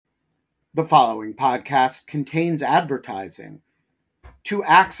The following podcast contains advertising. To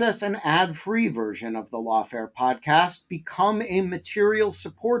access an ad-free version of the Lawfare podcast, become a material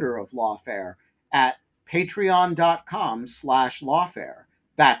supporter of Lawfare at patreon.com/lawfare.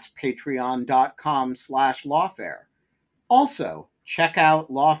 That's patreon.com/lawfare. Also, check out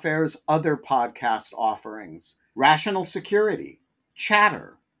Lawfare's other podcast offerings: Rational Security,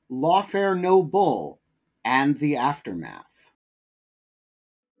 Chatter, Lawfare No Bull, and The Aftermath.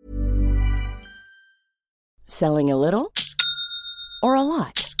 Selling a little or a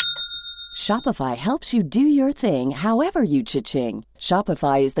lot? Shopify helps you do your thing however you cha-ching.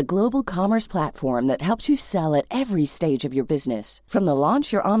 Shopify is the global commerce platform that helps you sell at every stage of your business. From the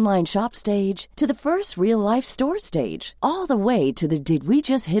launch your online shop stage to the first real-life store stage, all the way to the did we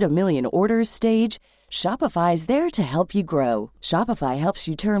just hit a million orders stage. Shopify is there to help you grow. Shopify helps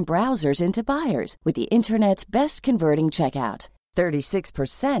you turn browsers into buyers with the internet's best converting checkout.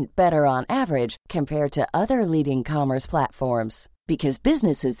 36% better on average compared to other leading commerce platforms. Because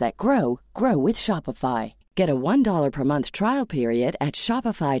businesses that grow, grow with Shopify. Get a $1 per month trial period at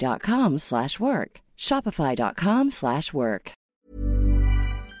shopify.com/work. Shopify.com/work.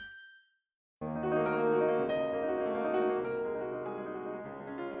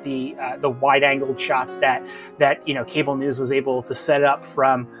 The wide-angled shots that cable news was able to set up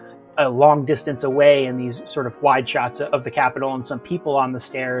from a long distance away, and these sort of wide shots of the Capitol and some people on the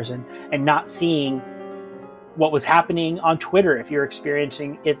stairs, and not seeing what was happening on Twitter if you're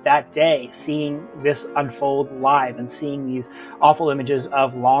experiencing it that day, seeing this unfold live and seeing these awful images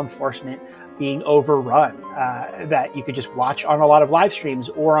of law enforcement being overrun that you could just watch on a lot of live streams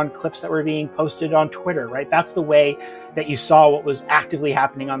or on clips that were being posted on Twitter, right? That's the way that you saw what was actively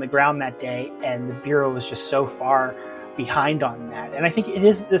happening on the ground that day, and the Bureau was just so far behind on that. And I think it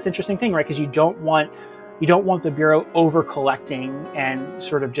is this interesting thing, right? Because you don't want the Bureau over collecting and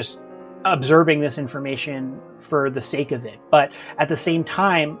sort of just observing this information for the sake of it. But at the same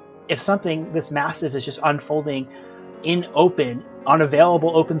time, if something this massive is just unfolding in open, on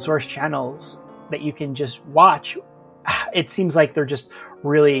available open source channels that you can just watch, it seems like they're just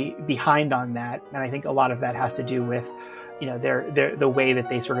really behind on that. And I think a lot of that has to do with the way that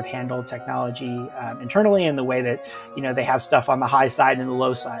they sort of handle technology internally, and the way that they have stuff on the high side and the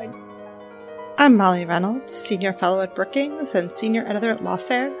low side. I'm Molly Reynolds, Senior Fellow at Brookings and Senior Editor at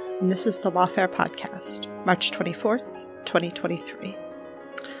Lawfare, and this is the Lawfare Podcast, March 24th, 2023.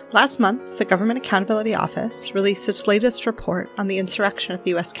 Last month, the Government Accountability Office released its latest report on the insurrection at the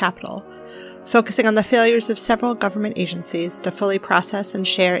U.S. Capitol, focusing on the failures of several government agencies to fully process and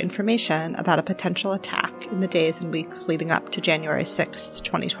share information about a potential attack in the days and weeks leading up to January 6th,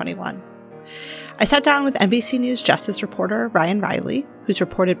 2021. I sat down with NBC News Justice reporter Ryan Riley, who's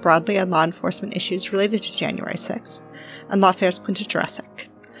reported broadly on law enforcement issues related to January 6th, and Lawfare's Quinta Jurecic.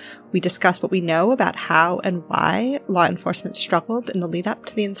 We discussed what we know about how and why law enforcement struggled in the lead up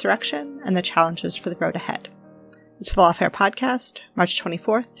to the insurrection and the challenges for the road ahead. It's the Lawfare Podcast, March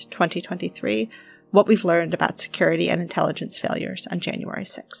 24th, 2023, what we've learned about security and intelligence failures on January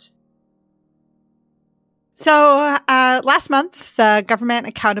 6th. So last month, the Government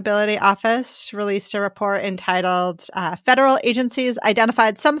Accountability Office released a report entitled Federal Agencies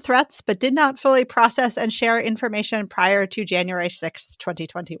Identified Some Threats but Did Not Fully Process and Share Information Prior to January 6th,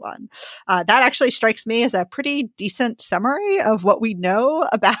 2021. That actually strikes me as a pretty decent summary of what we know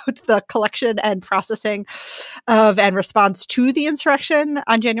about the collection and processing of and response to the insurrection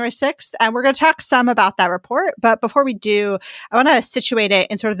on January 6th. And we're going to talk some about that report. But before we do, I want to situate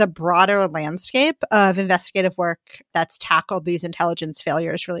it in sort of the broader landscape of investigative work that's tackled these intelligence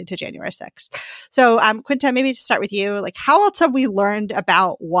failures related to January 6th. So, Quinta, maybe to start with you, how else have we learned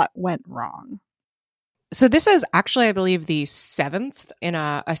about what went wrong? So this is actually, I believe, the seventh in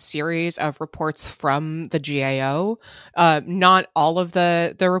a series of reports from the GAO. Not all of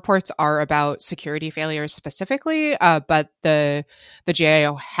the reports are about security failures specifically, but the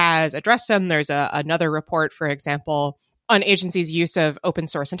GAO has addressed them. There's another report, for example, on agencies' use of open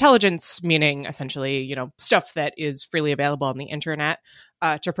source intelligence, meaning essentially, stuff that is freely available on the internet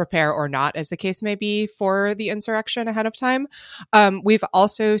to prepare or not, as the case may be, for the insurrection ahead of time. We've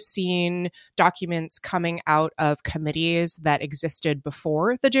also seen documents coming out of committees that existed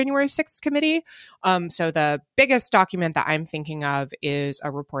before the January 6th committee. So the biggest document that I'm thinking of is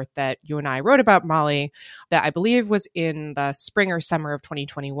a report that you and I wrote about, Molly, that I believe was in the spring or summer of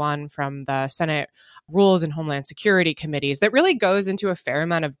 2021 from the Senate Rules and Homeland Security committees, that really goes into a fair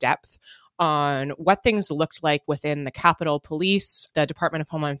amount of depth on what things looked like within the Capitol Police, the Department of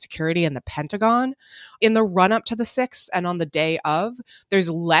Homeland Security, and the Pentagon in the run-up to the 6th and on the day of. There's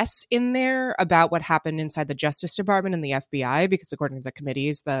less in there about what happened inside the Justice Department and the FBI, because according to the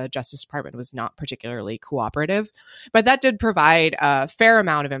committees, the Justice Department was not particularly cooperative. But that did provide a fair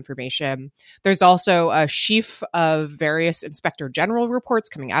amount of information. There's also a sheaf of various Inspector General reports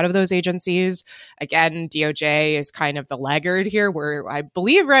coming out of those agencies. Again, DOJ is kind of the laggard here, where I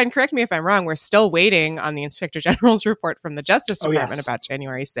believe, Ryan, correct me if I'm wrong, we're still waiting on the Inspector General's report from the Justice Department about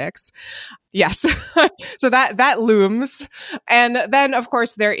January 6th. Yes. So that looms. And then, of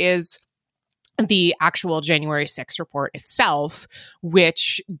course, there is the actual January 6th report itself,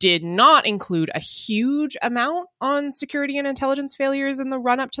 which did not include a huge amount on security and intelligence failures in the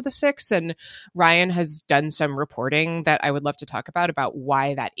run-up to the 6th. And Ryan has done some reporting that I would love to talk about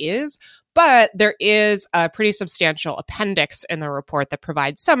why that is. But there is a pretty substantial appendix in the report that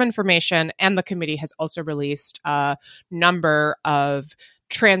provides some information, and the committee has also released a number of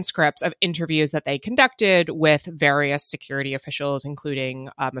transcripts of interviews that they conducted with various security officials, including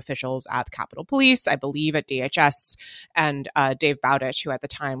officials at the Capitol Police, I believe at DHS, and Dave Bowditch, who at the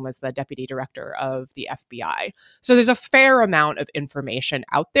time was the deputy director of the FBI. So there's a fair amount of information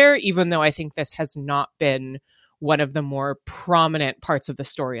out there, even though I think this has not been one of the more prominent parts of the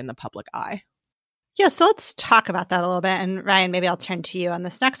story in the public eye. Yeah, so let's talk about that a little bit. And Ryan, maybe I'll turn to you on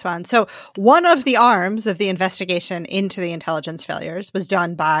this next one. So one of the arms of the investigation into the intelligence failures was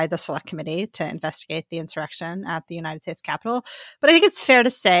done by the Select Committee to investigate the insurrection at the United States Capitol. But I think it's fair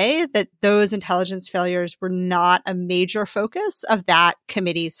to say that those intelligence failures were not a major focus of that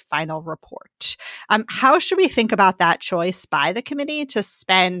committee's final report. How should we think about that choice by the committee to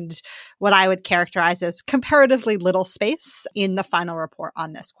spend what I would characterize as comparatively little space in the final report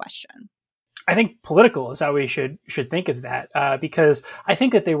on this question? I think political is how we should think of that, because I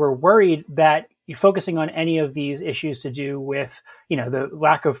think that they were worried that focusing on any of these issues to do with, the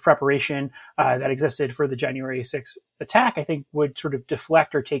lack of preparation that existed for the January 6th attack, I think would sort of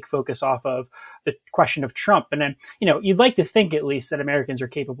deflect or take focus off of the question of Trump. And then, you'd like to think at least that Americans are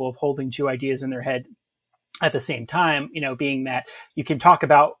capable of holding two ideas in their head at the same time, being that you can talk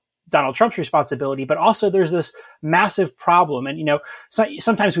about Donald Trump's responsibility, but also there's this massive problem. And,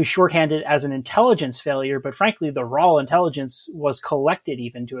 sometimes we shorthand it as an intelligence failure, but frankly, the raw intelligence was collected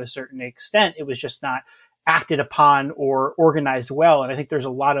even to a certain extent. It was just not acted upon or organized well. And I think there's a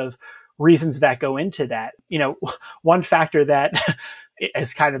lot of reasons that go into that. One factor that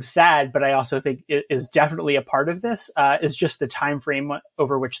is kind of sad, but I also think is definitely a part of this, is just the time frame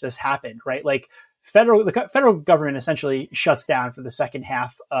over which this happened, right? Like, the federal government essentially shuts down for the second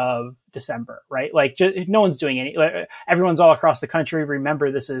half of December, right? Like, no one's doing any. Everyone's all across the country.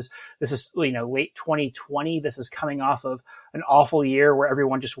 Remember, this is late 2020. This is coming off of an awful year where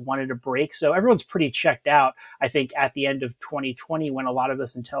everyone just wanted a break. So everyone's pretty checked out, I think, at the end of 2020, when a lot of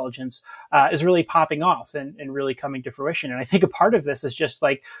this intelligence is really popping off and really coming to fruition. And I think a part of this is just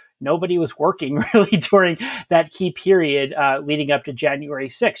like, nobody was working really during that key period leading up to January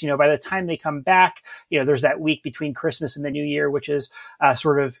 6th. By the time they come back, there's that week between Christmas and the New Year, which is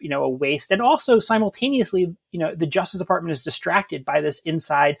sort of, a waste. And also simultaneously, the Justice Department is distracted by this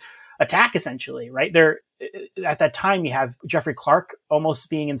inside attack, essentially, right? At that time, you have Jeffrey Clark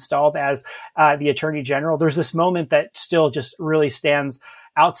almost being installed as the Attorney General. There's this moment that still just really stands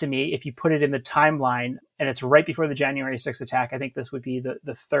out to me if you put it in the timeline, and it's right before the January 6th attack. I think this would be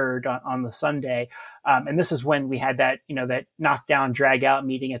the third on the Sunday. And this is when we had that, that knockdown, drag out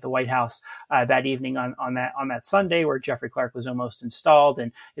meeting at the White House that evening on that Sunday, where Jeffrey Clark was almost installed.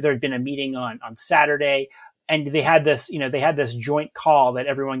 And there had been a meeting on Saturday, and they had this joint call that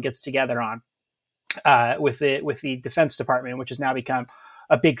everyone gets together on with the Defense Department, which has now become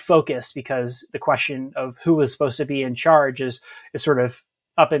a big focus because the question of who was supposed to be in charge is sort of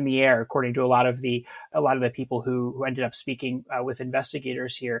up in the air, according to a lot of the people who ended up speaking with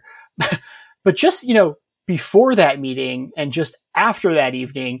investigators here. But just, before that meeting and just after that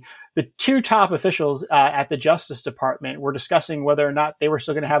evening, the two top officials at the Justice Department were discussing whether or not they were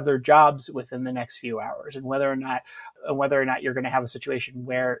still going to have their jobs within the next few hours, and whether or not you're going to have a situation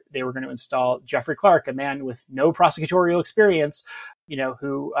where they were going to install Jeffrey Clark, a man with no prosecutorial experience,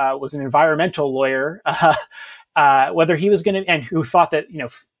 who was an environmental lawyer, whether he was going to, and who thought that,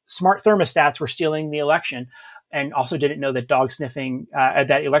 smart thermostats were stealing the election, and also didn't know that dog sniffing,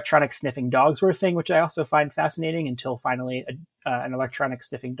 that electronic sniffing dogs were a thing, which I also find fascinating, until finally an electronic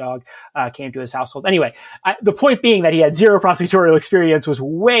sniffing dog came to his household. Anyway, the point being that he had zero prosecutorial experience, was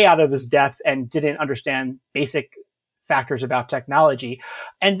way out of his depth, and didn't understand basic factors about technology.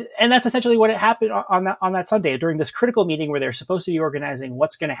 And that's essentially what happened on that Sunday during this critical meeting where they're supposed to be organizing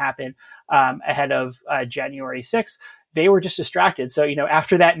what's going to happen ahead of January 6th. They were just distracted. So,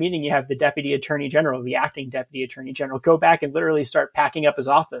 after that meeting, you have the deputy attorney general, the acting deputy attorney general, go back and literally start packing up his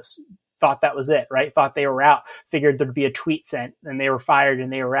office. Thought that was it, right? Thought they were out, figured there'd be a tweet sent and they were fired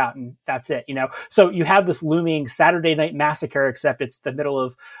and they were out and that's it, So you have this looming Saturday night massacre, except it's the middle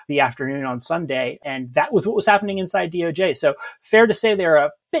of the afternoon on Sunday. And that was what was happening inside DOJ. So fair to say they're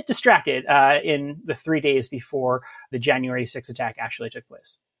a bit distracted in the 3 days before the January 6th attack actually took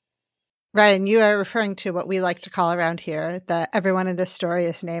place. Ryan, you are referring to what we like to call around here that everyone in this story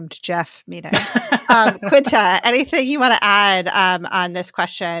is named Jeff meeting. Quinta, anything you want to add on this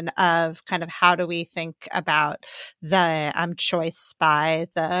question of kind of how do we think about the choice by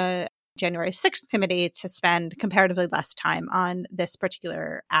the January 6th committee to spend comparatively less time on this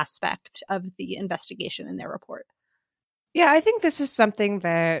particular aspect of the investigation in their report? Yeah, I think this is something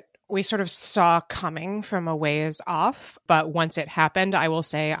that we sort of saw coming from a ways off, but once it happened, I will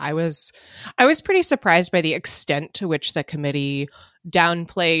say I was pretty surprised by the extent to which the committee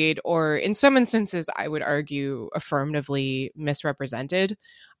downplayed, or in some instances, I would argue affirmatively misrepresented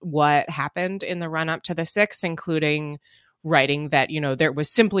what happened in the run up to the 6th, including writing that, there was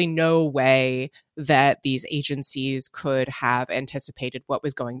simply no way that these agencies could have anticipated what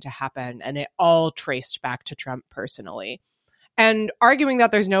was going to happen. And it all traced back to Trump personally. And arguing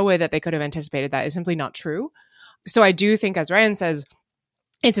that there's no way that they could have anticipated that is simply not true. So I do think, as Ryan says,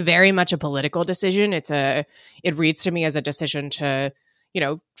 it's very much a political decision. It reads to me as a decision to,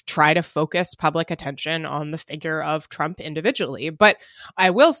 try to focus public attention on the figure of Trump individually. But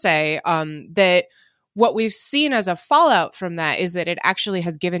I will say that what we've seen as a fallout from that is that it actually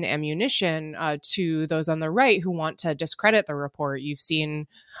has given ammunition to those on the right who want to discredit the report. You've seen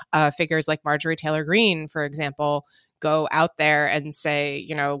figures like Marjorie Taylor Greene, for example, go out there and say,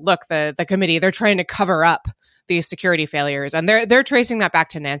 look, the committee, they're trying to cover up these security failures. And they're tracing that back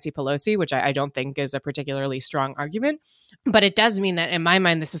to Nancy Pelosi, which I don't think is a particularly strong argument. But it does mean that in my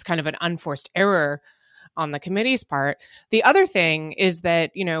mind, this is kind of an unforced error on the committee's part. The other thing is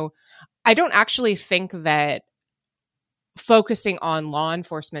that, I don't actually think that focusing on law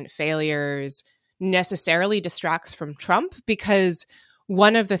enforcement failures necessarily distracts from Trump, because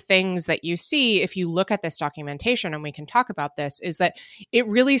one of the things that you see if you look at this documentation, and we can talk about this, is that it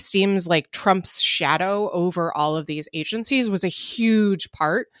really seems like Trump's shadow over all of these agencies was a huge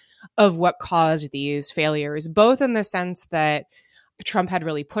part of what caused these failures, both in the sense that Trump had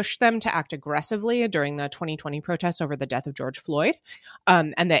really pushed them to act aggressively during the 2020 protests over the death of George Floyd,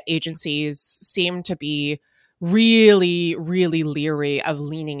 and that agencies seemed to be really, really leery of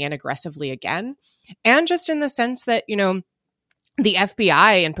leaning in aggressively again. And just in the sense that, the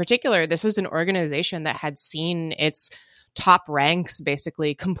FBI in particular, this was an organization that had seen its top ranks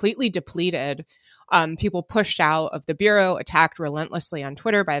basically completely depleted. People pushed out of the bureau, attacked relentlessly on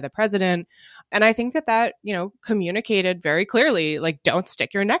Twitter by the president. And I think that, communicated very clearly, like, don't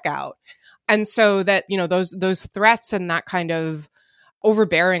stick your neck out. And so that, those threats and that kind of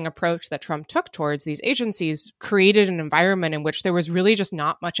overbearing approach that Trump took towards these agencies created an environment in which there was really just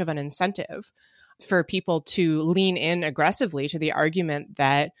not much of an incentive for people to lean in aggressively to the argument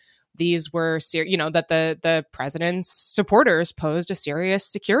that these were, that the president's supporters posed a serious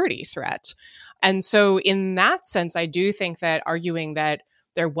security threat. And so in that sense, I do think that arguing that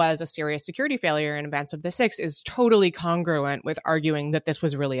there was a serious security failure in advance of the 6th is totally congruent with arguing that this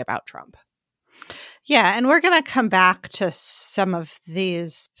was really about Trump. Yeah, and we're going to come back to some of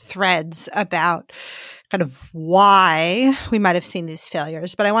these threads about kind of why we might have seen these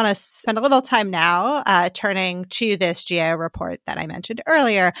failures. But I want to spend a little time now turning to this GAO report that I mentioned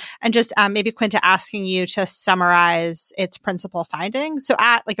earlier, and just maybe, Quinta, asking you to summarize its principal findings. So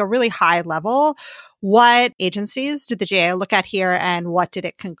at like a really high level, what agencies did the GAO look at here, and what did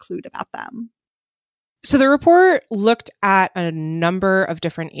it conclude about them? So the report looked at a number of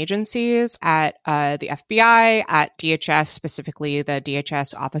different agencies, at the FBI, at DHS, specifically the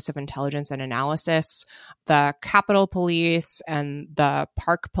DHS Office of Intelligence and Analysis, the Capitol Police, and the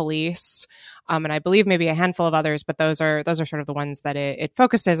Park Police, and I believe maybe a handful of others, but those are sort of the ones that it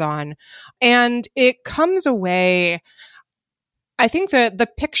focuses on. And it comes away, I think the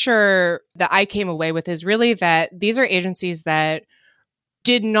picture that I came away with is really that these are agencies that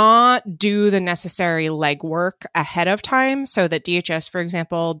did not do the necessary legwork ahead of time, so that DHS, for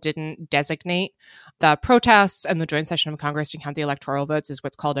example, didn't designate the protests and the joint session of Congress to count the electoral votes as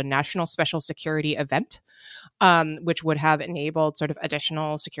what's called a national special security event, which would have enabled sort of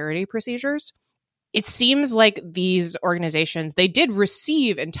additional security procedures. it seems like these organizations, they did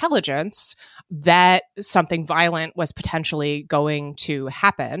receive intelligence that something violent was potentially going to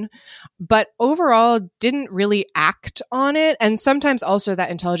happen, but overall didn't really act on it. And sometimes also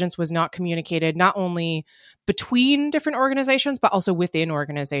that intelligence was not communicated not only between different organizations, but also within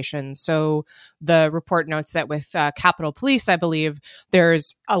organizations. So the report notes that with Capitol Police, I believe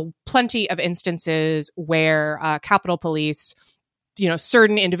there's plenty of instances where Capitol Police,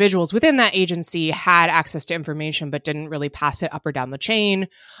 certain individuals within that agency had access to information, but didn't really pass it up or down the chain.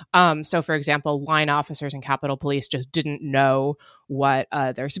 So, for example, line officers in Capitol Police just didn't know what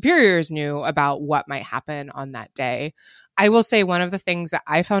their superiors knew about what might happen on that day. I will say one of the things that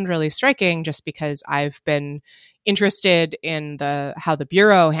I found really striking, just because I've been interested in how the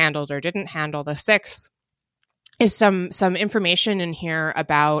Bureau handled or didn't handle the 6th, is some information in here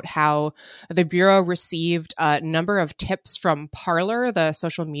about how the Bureau received a number of tips from Parler, the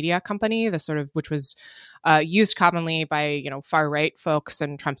social media company, which was used commonly by far right folks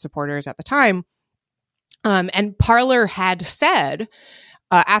and Trump supporters at the time. And Parler had said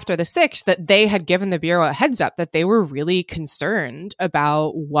after the 6th that they had given the Bureau a heads up that they were really concerned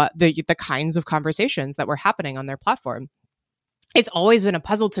about what the kinds of conversations that were happening on their platform. It's always been a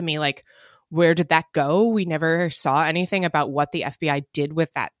puzzle to me, like, where did that go? We never saw anything about what the FBI did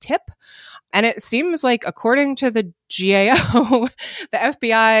with that tip. And it seems like, according to the GAO, the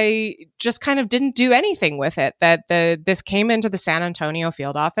FBI just kind of didn't do anything with it. That this came into the San Antonio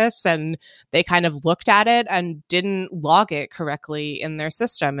field office and they kind of looked at it and didn't log it correctly in their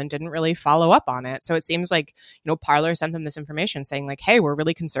system and didn't really follow up on it. So it seems like, Parler sent them this information saying like, hey, we're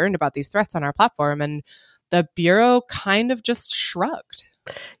really concerned about these threats on our platform. And the Bureau kind of just shrugged.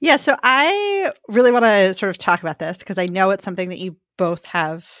 Yeah, so I really want to sort of talk about this because I know it's something that you both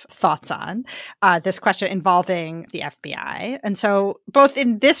have thoughts on, this question involving the FBI. And so both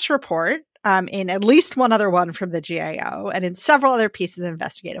in this report, in at least one other one from the GAO, and in several other pieces of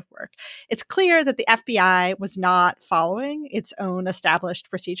investigative work, it's clear that the FBI was not following its own established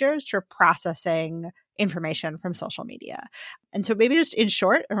procedures for processing information from social media. And so maybe just in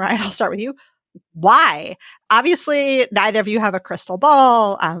short, Ryan, I'll start with you. Why? Obviously, neither of you have a crystal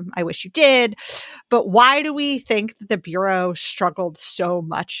ball. I wish you did. But why do we think that the Bureau struggled so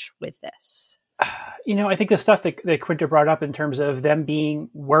much with this? I think the stuff that Quinta brought up in terms of them being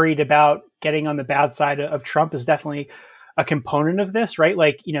worried about getting on the bad side of Trump is definitely a component of this, right?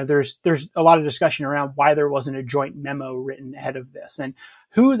 Like, there's a lot of discussion around why there wasn't a joint memo written ahead of this. And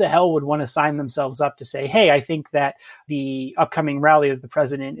who the hell would want to sign themselves up to say, hey, I think that the upcoming rally that the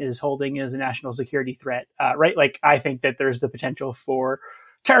president is holding is a national security threat, right? Like, I think that there's the potential for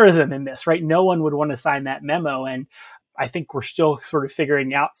terrorism in this, right? No one would want to sign that memo. And I think we're still sort of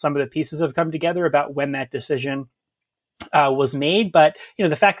figuring out some of the pieces have come together about when that decision was made. But,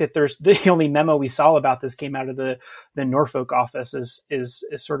 the fact that there's the only memo we saw about this came out of the Norfolk office is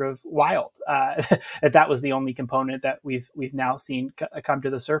sort of wild, that was the only component that we've now seen come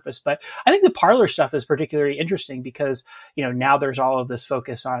to the surface. But I think the Parler stuff is particularly interesting because, now there's all of this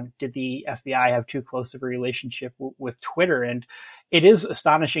focus on, did the FBI have too close of a relationship with Twitter? And it is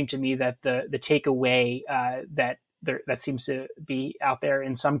astonishing to me that the takeaway that seems to be out there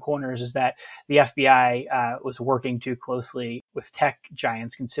in some corners is that the FBI was working too closely with tech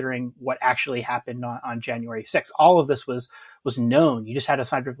giants, considering what actually happened on January 6th. All of this was known. You just had to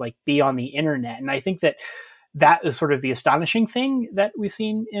sort of like be on the internet. And I think that is sort of the astonishing thing that we've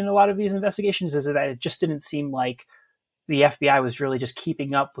seen in a lot of these investigations, is that it just didn't seem like the FBI was really just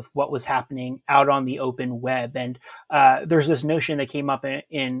keeping up with what was happening out on the open web. And there's this notion that came up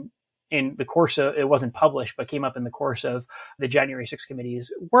in the course of, it wasn't published, but came up in the course of the January 6th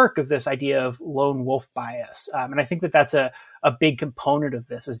committee's work, of this idea of lone wolf bias. And I think that that's a big component of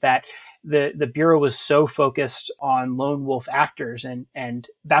this, is that the Bureau was so focused on lone wolf actors, and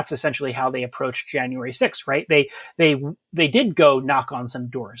that's essentially how they approached January 6th, right? They did go knock on some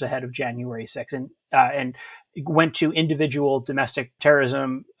doors ahead of January 6th and went to individual domestic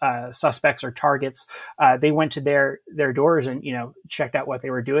terrorism suspects or targets. They went to their doors and, checked out what they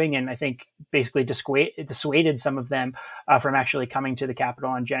were doing. And I think basically dissuaded some of them from actually coming to the Capitol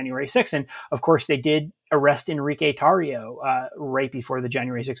on January 6th. And of course, they did arrest Enrique Tarrio right before the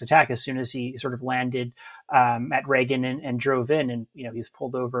January 6th attack, as soon as he sort of landed at Reagan and drove in. And, he's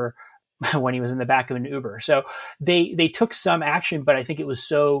pulled over when he was in the back of an Uber. So they took some action, but I think it was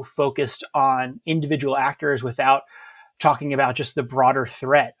so focused on individual actors without talking about just the broader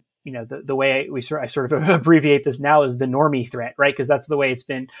threat. The way I sort of abbreviate this now is the normie threat, right? Because that's the way it's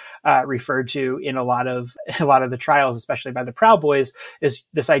been referred to in a lot of the trials, especially by the Proud Boys, is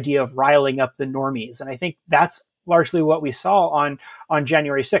this idea of riling up the normies. And I think that's largely what we saw on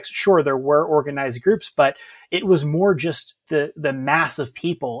January 6th. Sure, there were organized groups, but it was more just the mass of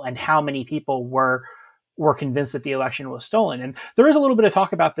people and how many people were convinced that the election was stolen. And there is a little bit of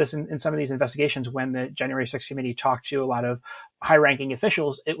talk about this in some of these investigations. When the January 6th committee talked to a lot of high-ranking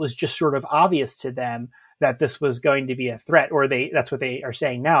officials, it was just sort of obvious to them that this was going to be a threat, or that's what they are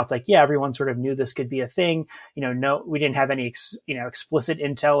saying now. It's like, yeah, everyone sort of knew this could be a thing. No, we didn't have any, explicit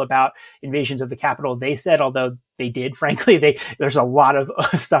intel about invasions of the Capitol. They said, although they did, frankly, there's a lot of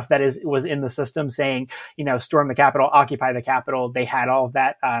stuff that was in the system saying, storm the Capitol, occupy the Capitol. They had all of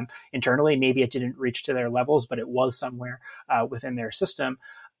that internally. Maybe it didn't reach to their levels, but it was somewhere within their system.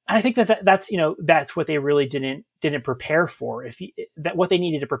 And I think that's what they really didn't prepare for. What they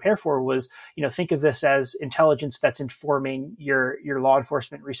needed to prepare for was, think of this as intelligence that's informing your law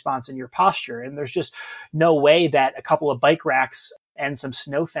enforcement response and your posture. And there's just no way that a couple of bike racks and some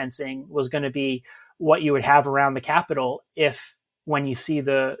snow fencing was going to be what you would have around the Capitol when you see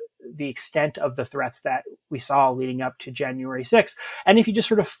the extent of the threats that we saw leading up to January 6th. And if you just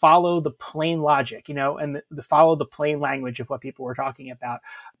sort of follow the plain logic, and follow the plain language of what people were talking about,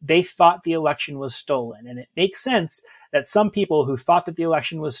 they thought the election was stolen. And it makes sense that some people who thought that the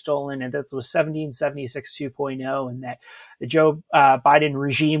election was stolen and that it was 1776 2.0 and that the Joe Biden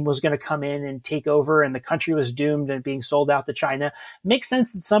regime was going to come in and take over and the country was doomed and being sold out to China, makes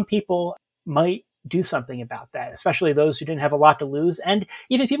sense that some people might do something about that, especially those who didn't have a lot to lose, and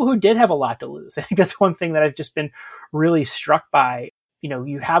even people who did have a lot to lose. I think that's one thing that I've just been really struck by.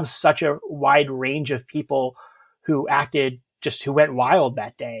 You have such a wide range of people who went wild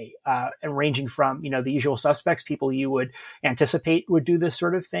that day, and ranging from, the usual suspects, people you would anticipate would do this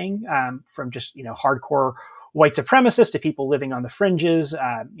sort of thing, from just, hardcore white supremacists to people living on the fringes,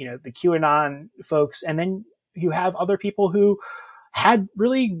 the QAnon folks. And then you have other people who had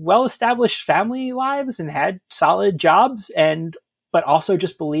really well-established family lives and had solid jobs, but also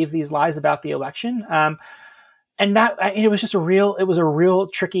just believed these lies about the election. And that it was a real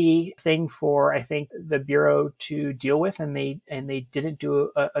tricky thing for, I think, the Bureau to deal with, and they didn't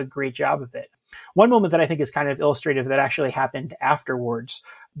do a great job of it. One moment that I think is kind of illustrative that actually happened afterwards,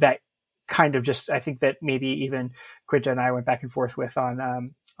 that kind of just, I think that maybe even Quinta and I went back and forth with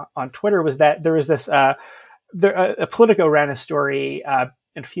on Twitter, was that there was this. Politico ran a story a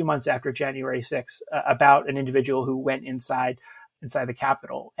few months after January 6th about an individual who went inside the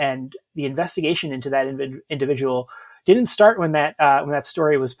Capitol, and the investigation into that individual didn't start when that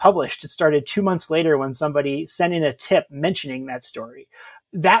story was published. It started 2 months later when somebody sent in a tip mentioning that story.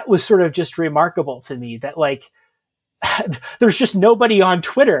 That was sort of just remarkable to me, that there's just nobody on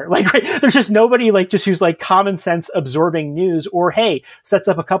Twitter. There's just nobody who's common sense absorbing news, or, hey, sets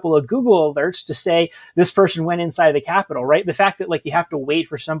up a couple of Google alerts to say this person went inside the Capitol, right? The fact that you have to wait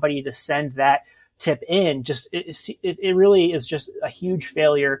for somebody to send that tip in, it really is just a huge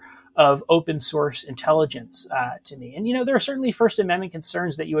failure of open source intelligence to me. And, there are certainly First Amendment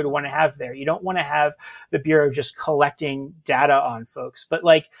concerns that you would want to have there. You don't want to have the Bureau just collecting data on folks, but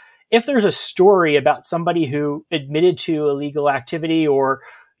if there's a story about somebody who admitted to illegal activity, or,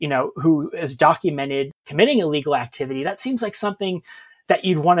 who is documented committing illegal activity, that seems like something that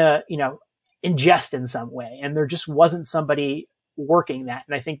you'd want to, ingest in some way. And there just wasn't somebody working that.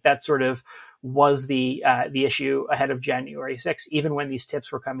 And I think that sort of was the issue ahead of January 6th, even when these tips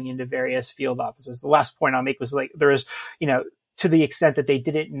were coming into various field offices. The last point I'll make was there is, to the extent that they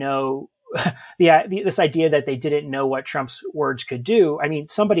didn't know this idea that they didn't know what Trump's words could do. I mean,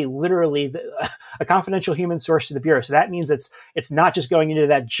 somebody literally, a confidential human source to the Bureau. So that means it's not just going into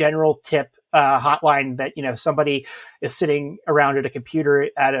that general tip hotline that, somebody is sitting around at a computer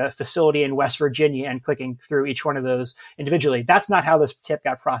at a facility in West Virginia and clicking through each one of those individually. That's not how this tip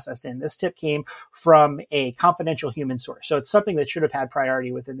got processed in. This tip came from a confidential human source. So it's something that should have had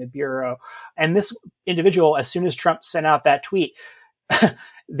priority within the Bureau. And this individual, as soon as Trump sent out that tweet, I've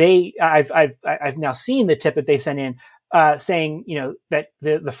now seen the tip that they sent in, saying, that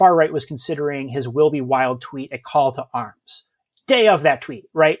the far right was considering his Will Be Wild tweet a call to arms. Day of that tweet,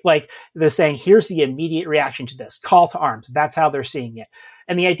 right? They're saying, here's the immediate reaction to this call to arms. That's how they're seeing it.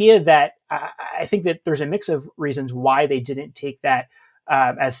 And the idea that I think that there's a mix of reasons why they didn't take that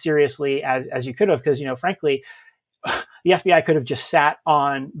as seriously as you could have, because, frankly, the FBI could have just sat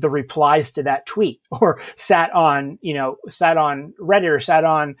on the replies to that tweet, or sat on Reddit, or sat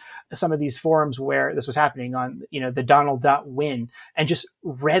on some of these forums where this was happening on, the Donald.win, and just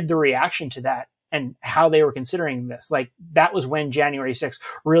read the reaction to that and how they were considering this. That was when January 6th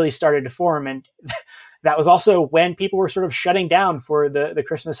really started to form. And that was also when people were sort of shutting down for the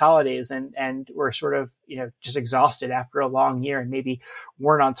Christmas holidays and were sort of, just exhausted after a long year and maybe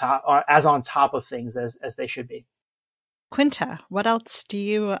weren't on top of things as they should be. Quinta, what else do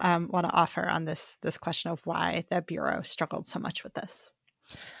you want to offer on this question of why the Bureau struggled so much with this?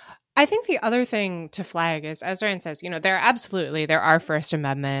 I think the other thing to flag is, as Ryan says, there are First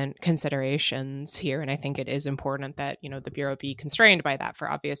Amendment considerations here. And I think it is important that, the Bureau be constrained by that for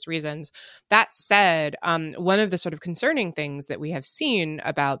obvious reasons. That said, one of the sort of concerning things that we have seen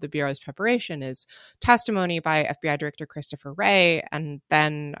about the Bureau's preparation is testimony by FBI Director Christopher Wray and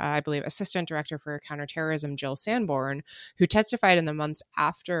then, I believe, Assistant Director for Counterterrorism Jill Sanborn, who testified in the months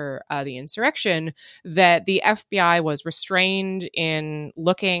after the insurrection that the FBI was restrained in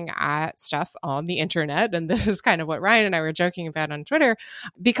looking at stuff on the internet, and this is kind of what Ryan and I were joking about on Twitter,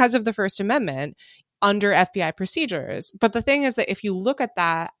 because of the First Amendment under FBI procedures. But the thing is that if you look at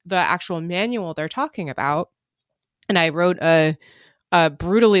the actual manual they're talking about, and I wrote a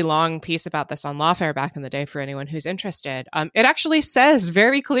brutally long piece about this on Lawfare back in the day for anyone who's interested. It actually says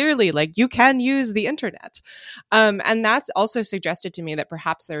very clearly, you can use the internet. And that's also suggested to me that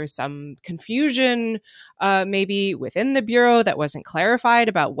perhaps there was some confusion maybe within the Bureau that wasn't clarified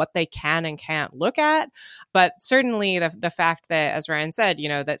about what they can and can't look at. But certainly the fact that, as Ryan said,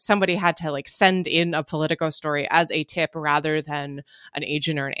 that somebody had to send in a Politico story as a tip rather than an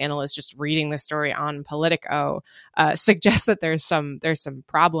agent or an analyst just reading the story on Politico suggests that there's some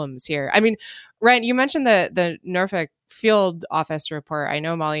problems here. I mean, Ryan, you mentioned the Norfolk Field Office report. I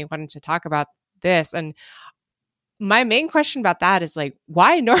know Molly wanted to talk about this, and my main question about that is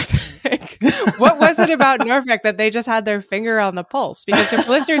why Norfolk? What was it about Norfolk that they just had their finger on the pulse? Because for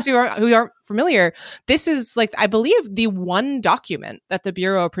listeners who aren't familiar, this is I believe the one document that the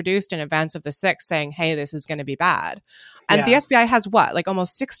Bureau produced in advance of the 6th saying, hey, this is going to be bad. And the FBI has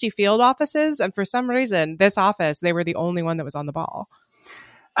almost 60 field offices. And for some reason, this office, they were the only one that was on the ball.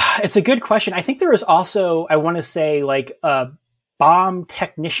 It's a good question. I think there was also, I want to say, a bomb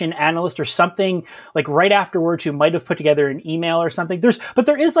technician analyst or something right afterwards who might have put together an email or something. But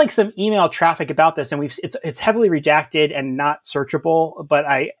there is some email traffic about this, and it's heavily redacted and not searchable. But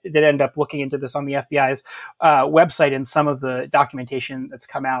I did end up looking into this on the FBI's website and some of the documentation that's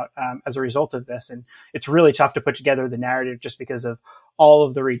come out as a result of this. And it's really tough to put together the narrative just because of all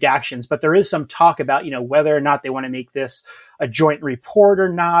of the redactions. But there is some talk about, whether or not they want to make this a joint report or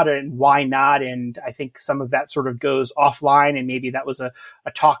not, and why not. And I think some of that sort of goes offline, and maybe that was a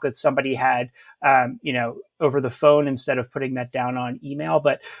talk that somebody had, over the phone instead of putting that down on email.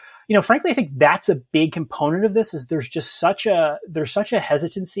 But, frankly, I think that's a big component of this is there's such a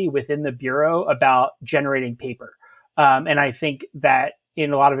hesitancy within the Bureau about generating paper. And I think that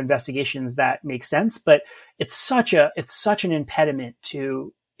in a lot of investigations that makes sense, but it's such an impediment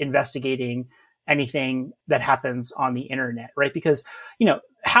to investigating anything that happens on the internet, right? Because,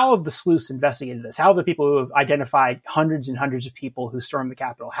 how have the sleuths investigated this? How have the people who have identified hundreds and hundreds of people who stormed the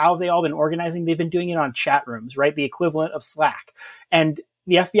Capitol, how have they all been organizing? They've been doing it on chat rooms, right? The equivalent of Slack. And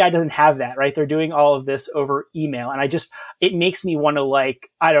the FBI doesn't have that, right? They're doing all of this over email. And it makes me want to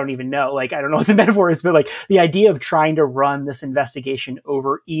I don't even know, I don't know what the metaphor is, but the idea of trying to run this investigation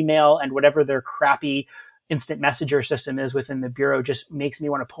over email and whatever their crappy instant messenger system is within the Bureau just makes me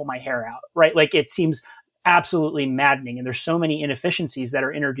want to pull my hair out, right? It seems absolutely maddening. And there's so many inefficiencies that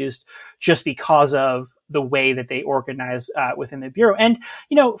are introduced just because of the way that they organize within the Bureau. And,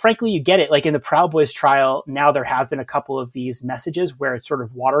 frankly, you get it. In the Proud Boys trial, now there have been a couple of these messages where it's sort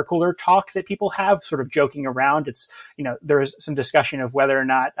of water cooler talk that people have sort of joking around. It's, there's some discussion of whether or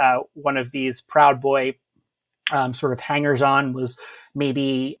not one of these Proud Boy sort of hangers on was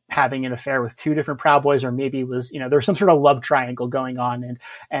maybe having an affair with two different Proud Boys, or maybe was, there was some sort of love triangle going on,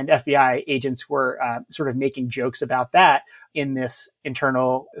 and FBI agents were sort of making jokes about that in this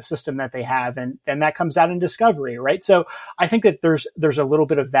internal system that they have. And then that comes out in discovery, right? So I think that there's a little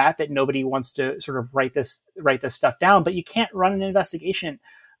bit of that nobody wants to sort of write this stuff down, but you can't run an investigation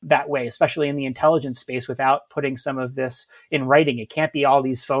that way, especially in the intelligence space, without putting some of this in writing. It can't be all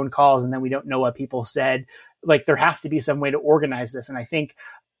these phone calls and then we don't know what people said. There has to be some way to organize this. And I think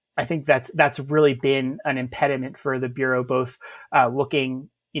that's really been an impediment for the Bureau, both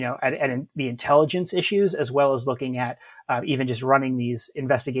looking, at the intelligence issues, as well as looking at even just running these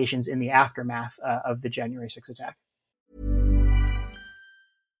investigations in the aftermath of the January 6th attack.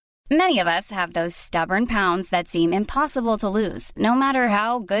 Many of us have those stubborn pounds that seem impossible to lose, no matter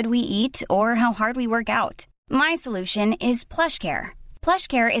how good we eat or how hard we work out. My solution is PlushCare.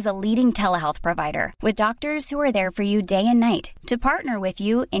 PlushCare is a leading telehealth provider with doctors who are there for you day and night to partner with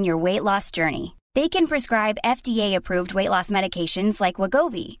you in your weight loss journey. They can prescribe FDA-approved weight loss medications like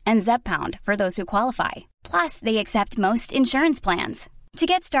Wegovy and Zepbound for those who qualify. Plus, they accept most insurance plans. To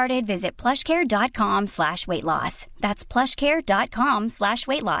get started, visit plushcare.com/weightloss. That's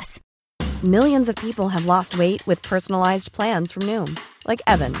plushcare.com/weightloss. Millions of people have lost weight with personalized plans from Noom. Like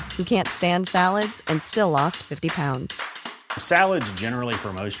Evan, who can't stand salads and still lost 50 pounds. Salads generally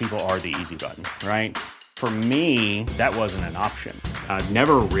for most people are the easy button, right? For me, that wasn't an option. I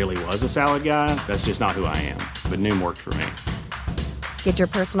never really was a salad guy. That's just not who I am. But Noom worked for me. Get your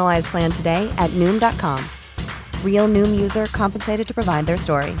personalized plan today at Noom.com. Real Noom user compensated to provide their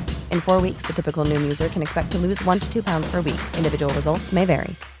story. In 4 weeks, the typical Noom user can expect to lose 1 to 2 pounds per week. Individual results may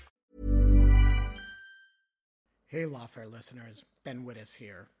vary. Hey, Lawfare listeners, Ben Wittes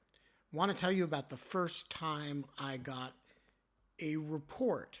here. Want to tell you about the first time I got a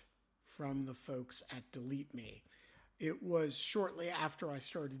report from the folks at Delete Me. It was shortly after I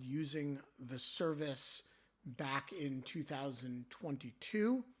started using the service back in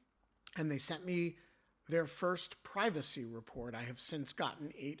 2022, and they sent me their first privacy report. I have since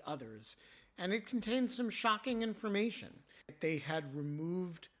gotten 8 others, and it contained some shocking information. They had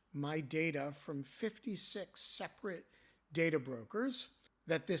removed my data from 56 separate data brokers,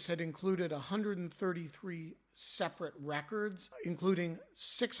 that this had included 133 separate records, including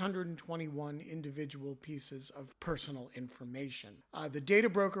 621 individual pieces of personal information. The data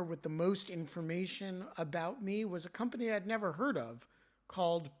broker with the most information about me was a company I'd never heard of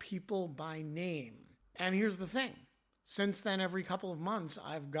called People by Name. And here's the thing. Since then, every couple of months,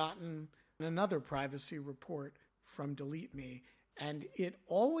 I've gotten another privacy report from Delete Me, and it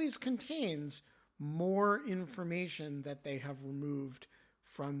always contains more information that they have removed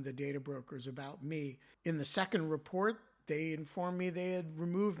from the data brokers about me. In the second report, they informed me they had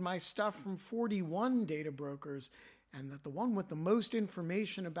removed my stuff from 41 data brokers, and that the one with the most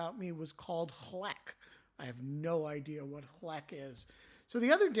information about me was called Hlek. I have no idea what Hlek is. So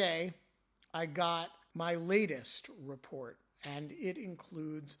the other day, I got my latest report, and it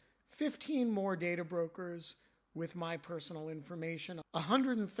includes 15 more data brokers with my personal information,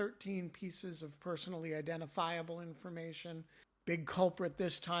 113 pieces of personally identifiable information. Big culprit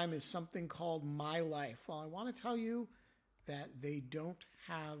this time is something called My Life. Well, I want to tell you that they don't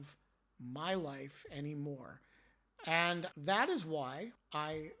have My Life anymore. And that is why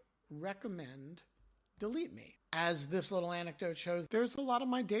I recommend Delete Me. As this little anecdote shows, there's a lot of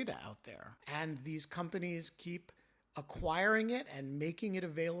my data out there, and these companies keep acquiring it and making it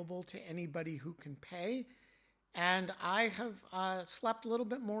available to anybody who can pay. And I have slept a little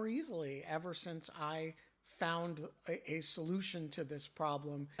bit more easily ever since I found a solution to this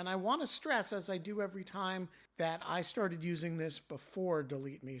problem. And I want to stress, as I do every time, that I started using this before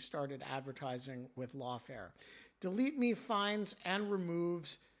Delete Me started advertising with Lawfare. Delete Me finds and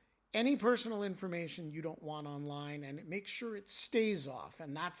removes any personal information you don't want online, and it makes sure it stays off.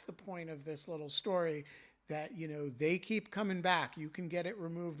 And that's the point of this little story, that, you know, they keep coming back. You can get it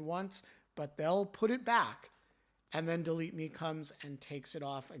removed once, but they'll put it back. And then Delete Me comes and takes it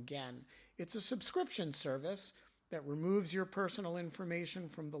off again. It's a subscription service that removes your personal information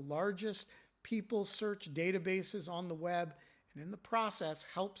from the largest people search databases on the web, and in the process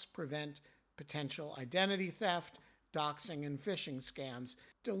helps prevent potential identity theft, doxing, and phishing scams.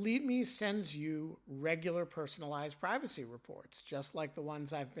 Delete Me sends you regular personalized privacy reports, just like the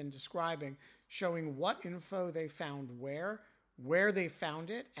ones I've been describing, showing what info they found where they found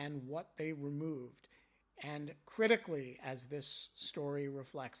it, and what they removed. And critically, as this story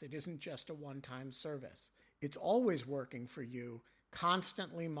reflects, it isn't just a one-time service. It's always working for you,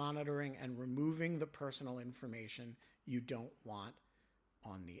 constantly monitoring and removing the personal information you don't want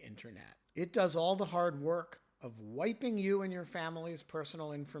on the internet. It does all the hard work of wiping you and your family's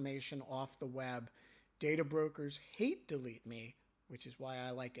personal information off the web. Data brokers hate Delete Me, which is why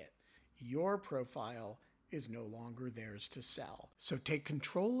I like it. Your profile is no longer theirs to sell. So take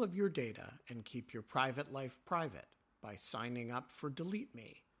control of your data and keep your private life private by signing up for Delete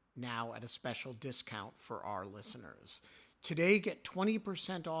Me, now at a special discount for our listeners. Today, get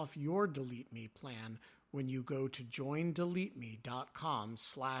 20% off your Delete Me plan when you go to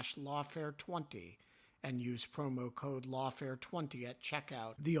joindeleteme.com/lawfare20 and use promo code lawfare20 at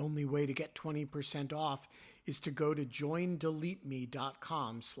checkout. The only way to get 20% off is to go to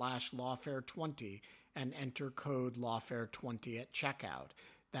joindeleteme.com/lawfare20 and enter code lawfare20 at checkout.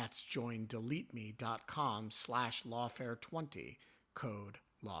 That's joindeleteme.com/lawfare20, code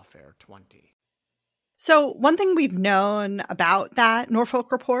lawfare20. So one thing we've known about that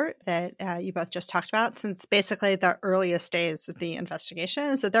Norfolk report that you both just talked about since basically the earliest days of the investigation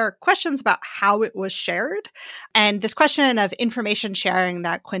is that there are questions about how it was shared. And this question of information sharing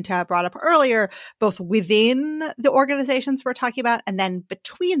that Quinta brought up earlier, both within the organizations we're talking about and then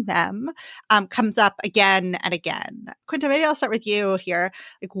between them, comes up again and again. Quinta, maybe I'll start with you here.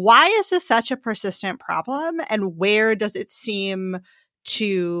 Like, why is this such a persistent problem, and where does it seem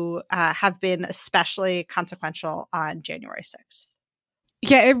to have been especially consequential on January 6th.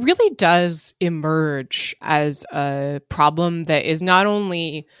 Yeah, it really does emerge as a problem that is not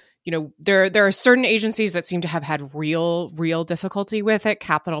only, there are certain agencies that seem to have had real difficulty with it.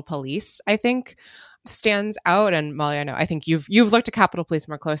 Capitol Police, I think, stands out. And Molly, I think you've looked at Capitol Police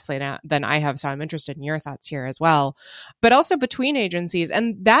more closely than I have, so I'm interested in your thoughts here as well. But also between agencies,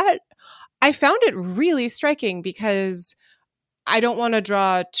 and that I found it really striking because I don't want to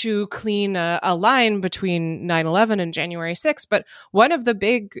draw too clean a line between 9/11 and January 6th, but one of the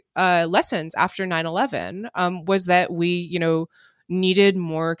big lessons after 9/11 was that we, needed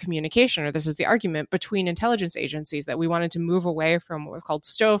more communication, or this is the argument between intelligence agencies, that we wanted to move away from what was called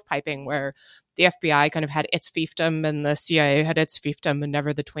stovepiping, where the FBI kind of had its fiefdom and the CIA had its fiefdom, and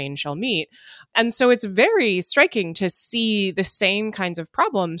never the twain shall meet. And so it's very striking to see the same kinds of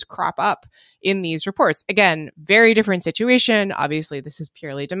problems crop up in these reports. Again, very different situation. Obviously, this is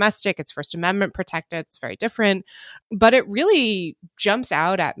purely domestic. It's First Amendment protected. It's very different. But it really jumps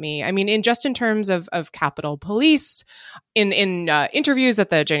out at me. I mean, in terms of Capitol Police, in interviews that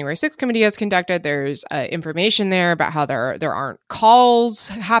the January 6th committee has conducted, there's information there about how there aren't calls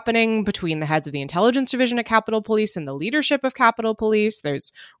happening between the heads of the intelligence division at Capitol Police and the leadership of Capitol Police.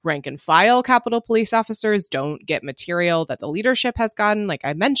 There's rank and file Capitol Police officers don't get material that the leadership has gotten, like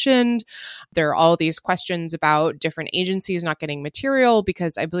I mentioned. There are all these questions about different agencies not getting material,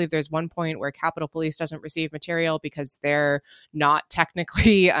 because I believe there's one point where Capitol Police doesn't receive material because they're not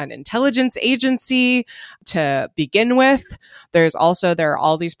technically an intelligence agency to begin with. There are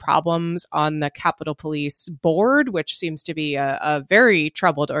all these problems on the Capitol Police board, which seems to be a very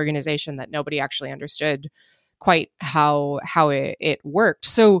troubled organization that nobody actually understood quite how it worked.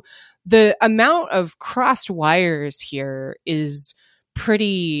 So the amount of crossed wires here is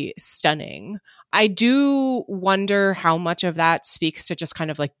pretty stunning. I do wonder how much of that speaks to just kind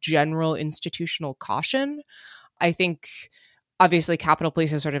of like general institutional caution. I think obviously Capitol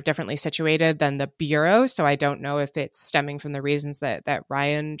Police is sort of differently situated than the Bureau, so I don't know if it's stemming from the reasons that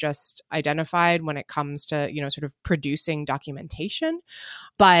Ryan just identified when it comes to, sort of producing documentation.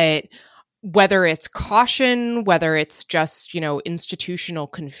 But whether it's caution, whether it's just, institutional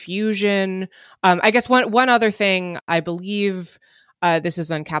confusion. I guess one other thing, I believe this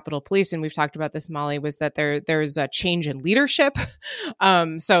is on Capitol Police, and we've talked about this, Molly, was that there's a change in leadership.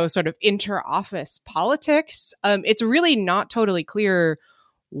 So sort of inter-office politics. It's really not totally clear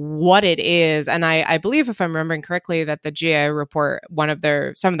what it is. And I believe, if I'm remembering correctly, that the GAO report,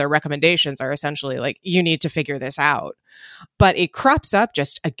 some of their recommendations are essentially like, you need to figure this out. But it crops up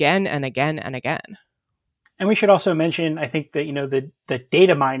just again and again and again. And we should also mention, I think that, the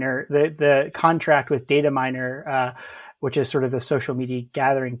data miner, the contract with data miner, which is sort of the social media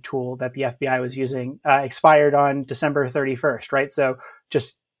gathering tool that the FBI was using, expired on December 31st, right? So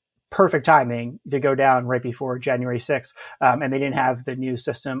just perfect timing to go down right before January 6th. And they didn't have the new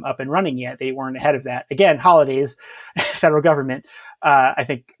system up and running yet. They weren't ahead of that. Again, holidays, federal government, I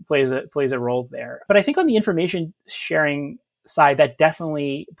think plays a role there. But I think on the information sharing side, that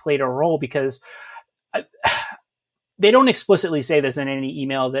definitely played a role, because they don't explicitly say this in any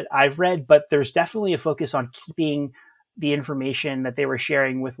email that I've read, but there's definitely a focus on keeping the information that they were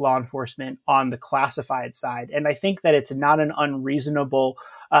sharing with law enforcement on the classified side. And I think that it's not an unreasonable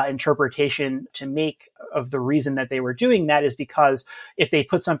interpretation to make of the reason that they were doing that, is because if they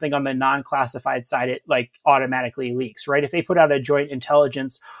put something on the non-classified side, it like automatically leaks, right? If they put out a joint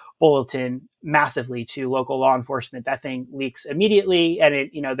intelligence bulletin massively to local law enforcement, that thing leaks immediately. And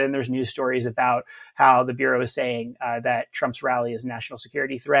it, then there's news stories about how the Bureau is saying that Trump's rally is a national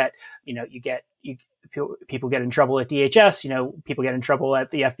security threat. People get in trouble at DHS, people get in trouble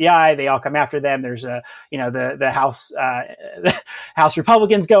at the FBI. They all come after them. There's the House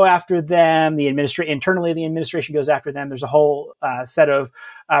Republicans go after them. Internally, the administration goes after them. There's a whole set of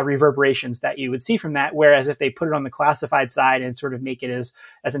reverberations that you would see from that. Whereas if they put it on the classified side and sort of make it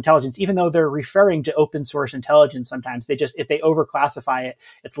as intelligence, even though they're referring to open source intelligence, sometimes if they overclassify it,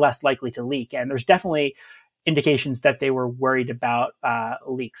 it's less likely to leak. And there's definitely indications that they were worried about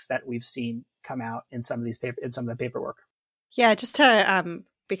leaks that we've seen come out in some of the paperwork. Yeah, just to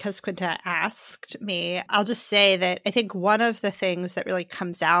because Quinta asked me, I'll just say that I think one of the things that really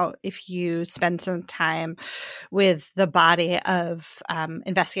comes out if you spend some time with the body of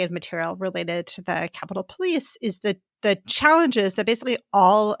investigative material related to the Capitol Police is the challenges that basically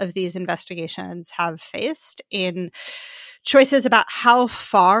all of these investigations have faced in choices about how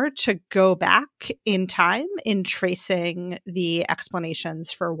far to go back in time in tracing the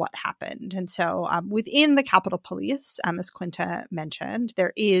explanations for what happened. And so within the Capitol Police, as Quinta mentioned,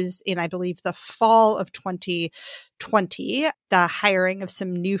 there is, in I believe the fall of 2020, the hiring of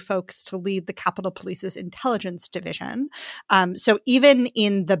some new folks to lead the Capitol Police's intelligence division. So even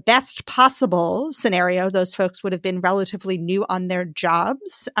in the best possible scenario, those folks would have been relatively new on their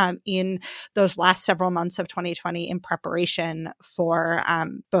jobs in those last several months of 2020 in preparation for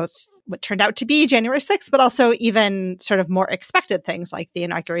both what turned out to be January 6th, but also even sort of more expected things like the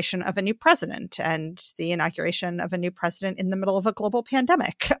inauguration of a new president and the inauguration of a new president in the middle of a global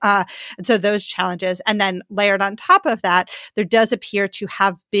pandemic. And so those challenges, and then layered on top of that, there does appear to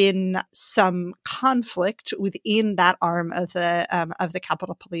have been some conflict within that arm of the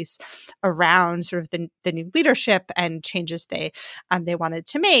Capitol Police around sort of the new leadership and changes they wanted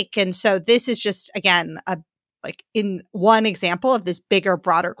to make. And so this is just, again, in one example of this bigger,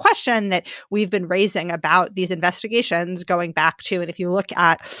 broader question that we've been raising about these investigations going back to, and if you look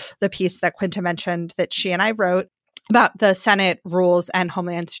at the piece that Quinta mentioned that she and I wrote about the Senate Rules and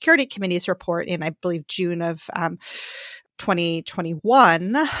Homeland Security Committee's report in, I believe, June of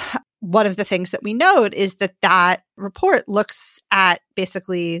 2021, one of the things that we note is that report looks at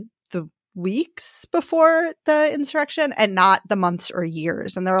basically the weeks before the insurrection and not the months or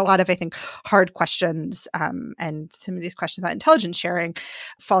years. And there are a lot of, I think, hard questions, and some of these questions about intelligence sharing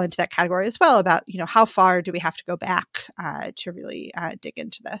fall into that category as well, about, how far do we have to go back to really dig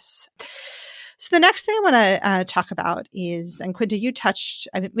into this. So the next thing I want to talk about is, and Quinta, you touched,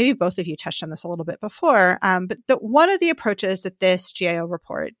 maybe both of you touched on this a little bit before, but one of the approaches that this GAO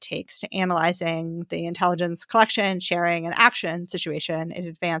report takes to analyzing the intelligence collection, sharing, and action situation in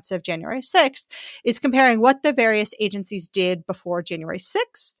advance of January 6th is comparing what the various agencies did before January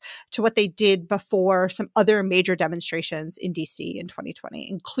 6th to what they did before some other major demonstrations in DC in 2020,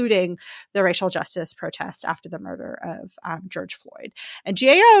 including the racial justice protest after the murder of George Floyd. And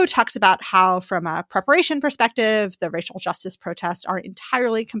GAO talks about how, from a preparation perspective, the racial justice protests aren't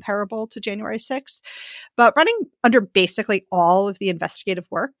entirely comparable to January 6th, but running under basically all of the investigative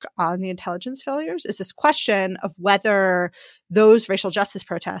work on the intelligence failures is this question of whether those racial justice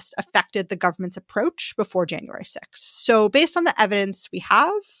protests affected the government's approach before January 6th. So based on the evidence we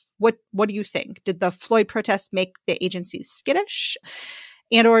have, what do you think? Did the Floyd protests make the agencies skittish?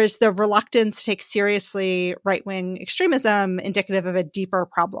 And or is the reluctance to take seriously right-wing extremism indicative of a deeper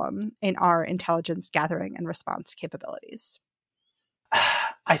problem in our intelligence gathering and response capabilities?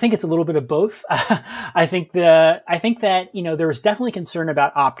 I think it's a little bit of both. I think that, there was definitely concern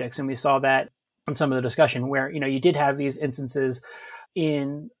about optics, and we saw that in some of the discussion where, you did have these instances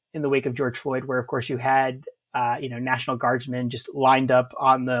in the wake of George Floyd where, of course, you had National Guardsmen just lined up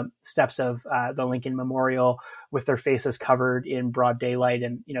on the steps of the Lincoln Memorial with their faces covered in broad daylight.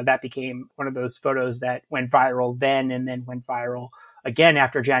 And, that became one of those photos that went viral then and then went viral again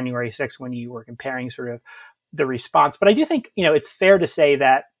after January 6th when you were comparing sort of the response. But I do think, it's fair to say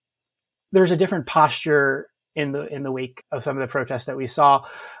that there's a different posture in the wake of some of the protests that we saw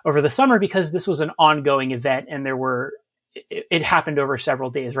over the summer, because this was an ongoing event and it happened over several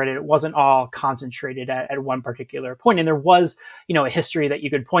days, right? It wasn't all concentrated at one particular point. And there was, a history that you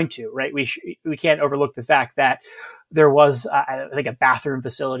could point to, right? We can't overlook the fact that there was, I think, a bathroom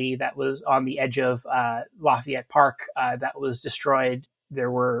facility that was on the edge of Lafayette Park that was destroyed.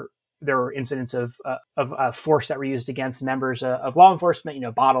 There were incidents of force that were used against members of law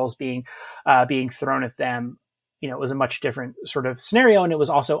enforcement, bottles being thrown at them. It was a much different sort of scenario, and it was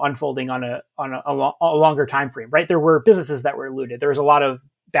also unfolding on a longer time frame, right? There were businesses that were looted. There was a lot of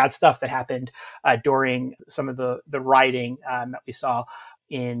bad stuff that happened during some of the rioting that we saw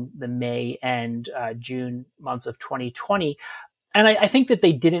in the May and June months of 2020. And I think that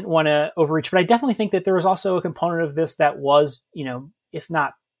they didn't want to overreach, but I definitely think that there was also a component of this that was, if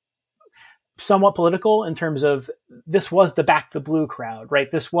not somewhat political, in terms of this was the Back the Blue crowd, right?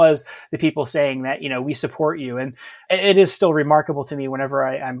 This was the people saying that, we support you. And it is still remarkable to me whenever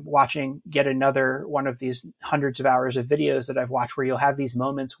I'm watching yet another one of these hundreds of hours of videos that I've watched, where you'll have these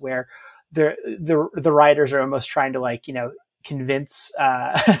moments where the rioters are almost trying to convince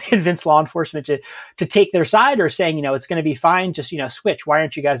law enforcement to take their side, or saying, it's going to be fine, just, switch. Why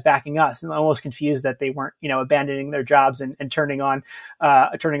aren't you guys backing us? And I'm almost confused that they weren't, abandoning their jobs and turning on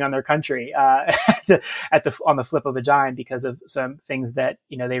their country on the flip of a dime because of some things that,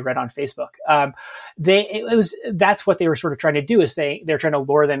 they read on Facebook. That's what they were sort of trying to do, is say, they're trying to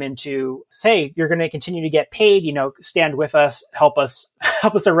lure them into, say, you're going to continue to get paid, stand with us, help us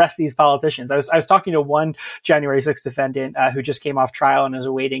arrest these politicians. I was talking to one January 6th defendant, who just came off trial and is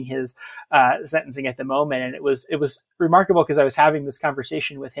awaiting his sentencing at the moment. And it was remarkable because I was having this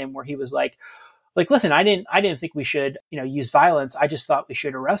conversation with him where he was like, listen, I didn't think we should, use violence. I just thought we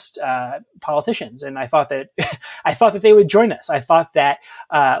should arrest politicians, and I thought that they would join us. I thought that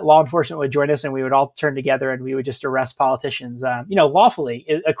law enforcement would join us, and we would all turn together and we would just arrest politicians, lawfully.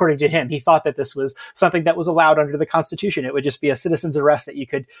 According to him, he thought that this was something that was allowed under the Constitution. It would just be a citizen's arrest, that you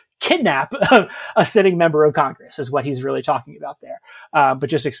could kidnap a sitting member of Congress, is what he's really talking about there. But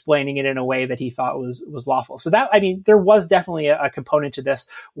just explaining it in a way that he thought was lawful. So there was definitely a component to this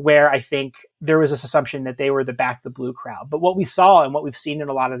where I think there was this assumption that they were the Back the Blue crowd. But what we saw and what we've seen in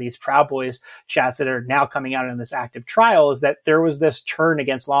a lot of these Proud Boys chats that are now coming out in this active trial is that there was this turn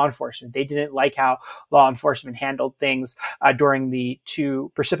against law enforcement. They didn't like how law enforcement handled things during the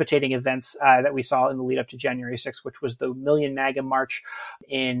two precipitating events that we saw in the lead up to January 6th, which was the Million MAGA March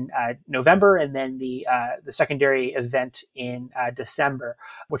in November, and then the secondary event in December,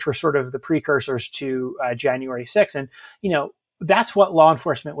 which were sort of the precursors to January 6th. And, that's what law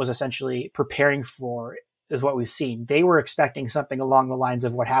enforcement was essentially preparing for, is what we've seen. They were expecting something along the lines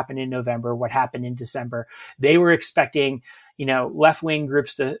of what happened in November, what happened in December. They were expecting, left-wing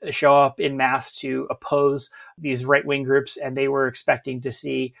groups to show up in mass to oppose these right-wing groups, and they were expecting to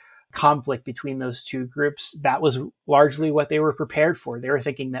see conflict between those two groups. That was largely what they were prepared for. They were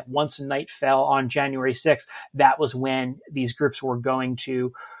thinking that once night fell on January 6th, that was when these groups were going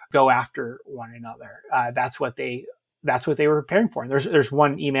to go after one another. That's what they were preparing for. And there's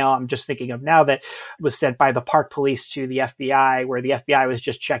one email I'm just thinking of now that was sent by the Park Police to the FBI, where the FBI was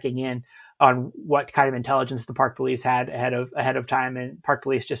just checking in on what kind of intelligence the Park Police had ahead of time. And Park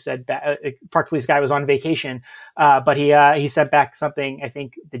Police just said Park Police guy was on vacation, but he sent back something, I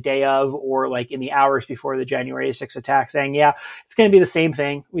think the day of, or like in the hours before the January 6th attack, saying, yeah, it's going to be the same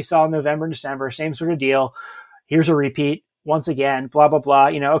thing we saw in November and December, same sort of deal. Here's a repeat. Once again, blah, blah, blah,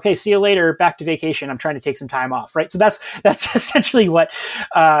 okay, see you later, back to vacation. I'm trying to take some time off, right? So that's essentially what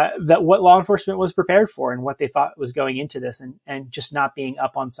law enforcement was prepared for and what they thought was going into this, and just not being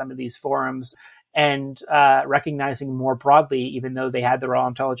up on some of these forums and recognizing more broadly, even though they had the raw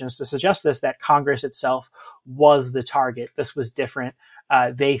intelligence to suggest this, that Congress itself was the target. This was different.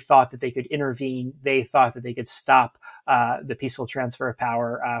 They thought that they could intervene. They thought that they could stop the peaceful transfer of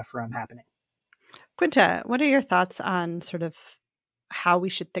power from happening. Quinta, what are your thoughts on sort of how we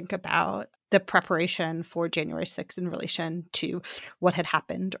should think about the preparation for January 6th in relation to what had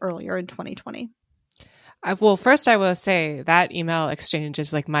happened earlier in 2020? Well, first I will say that email exchange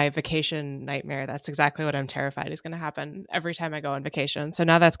is like my vacation nightmare. That's exactly what I'm terrified is going to happen every time I go on vacation. So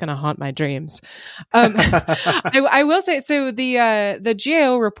now that's going to haunt my dreams. I will say, so the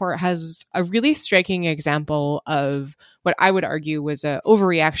GAO report has a really striking example of what I would argue was an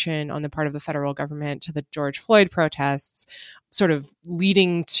overreaction on the part of the federal government to the George Floyd protests, sort of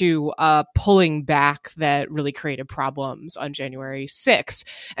leading to pulling back that really created problems on January 6th.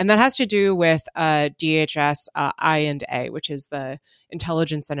 And that has to do with DHS I&A, which is the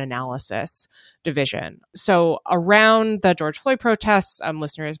Intelligence and Analysis Division. So around the George Floyd protests,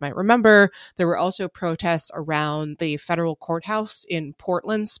 listeners might remember, there were also protests around the federal courthouse in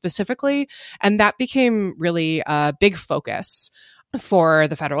Portland specifically. And that became really a big focus for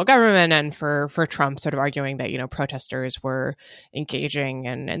the federal government and for Trump, sort of arguing that, protesters were engaging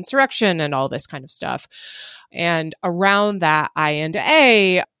in insurrection and all this kind of stuff. And around that,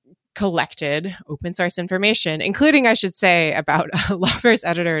 I&A collected open source information, including, I should say, about Lawfare's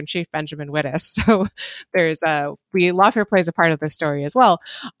editor-in-chief, Benjamin Wittes. So Lawfare plays a part of this story as well.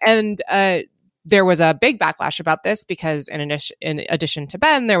 And there was a big backlash about this because in addition to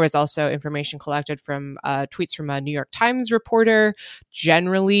Ben, there was also information collected from tweets from a New York Times reporter.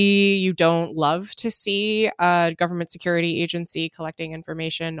 Generally, you don't love to see a government security agency collecting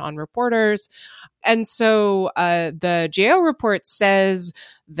information on reporters. And so the GAO report says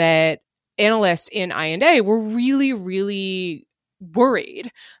that analysts in I&A were really, really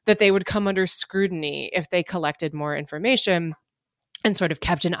worried that they would come under scrutiny if they collected more information and sort of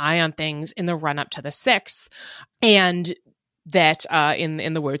kept an eye on things in the run up to the 6th. And that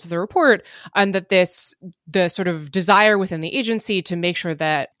in the words of the report, and that the sort of desire within the agency to make sure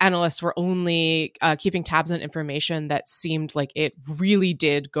that analysts were only keeping tabs on information that seemed like it really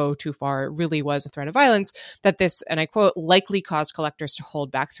did go too far, it really was a threat of violence, that this, and I quote, likely caused collectors to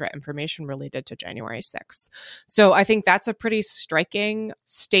hold back threat information related to January 6th. So I think that's a pretty striking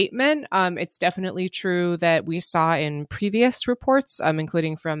statement. It's definitely true that we saw in previous reports,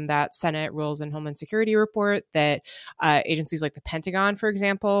 including from that Senate Rules and Homeland Security report, that agencies like the Pentagon, for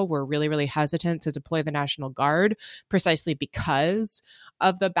example, were really, really hesitant to deploy the National Guard precisely because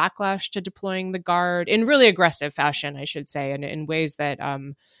of the backlash to deploying the Guard in really aggressive fashion, I should say, and in ways that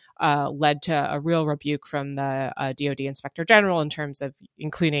led to a real rebuke from the DoD Inspector General in terms of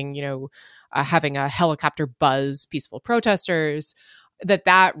including, having a helicopter buzz peaceful protesters,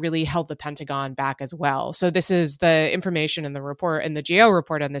 that really held the Pentagon back as well. So this is the information in the report, and the GAO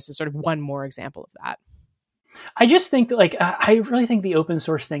report on this is sort of one more example of that. I just think I really think the open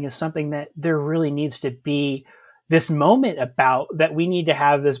source thing is something that there really needs to be this moment about, that we need to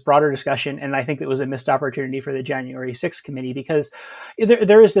have this broader discussion. And I think it was a missed opportunity for the January 6th committee, because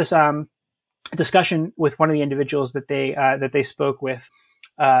there is this discussion with one of the individuals that they spoke with,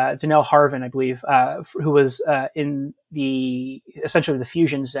 Danelle Harvin, I believe, who was in essentially the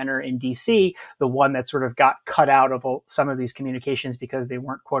Fusion Center in DC, the one that sort of got cut out of some of these communications because they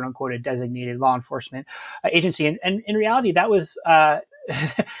weren't quote unquote a designated law enforcement agency. And in reality, that was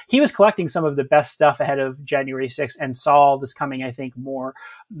he was collecting some of the best stuff ahead of January 6th and saw this coming, I think, more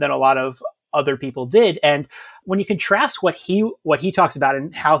than a lot of other people did. And when you contrast what he talks about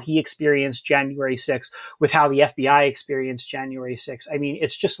and how he experienced January 6th with how the FBI experienced January 6th, I mean,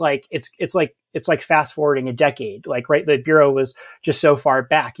 it's just like, it's like fast forwarding a decade. Like, right, the Bureau was just so far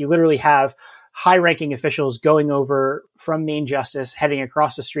back. You literally have high-ranking officials going over from Main Justice, heading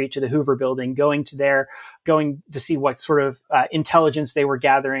across the street to the Hoover Building, going to see what sort of intelligence they were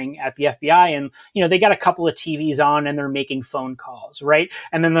gathering at the FBI. And, they got a couple of TVs on and they're making phone calls, right?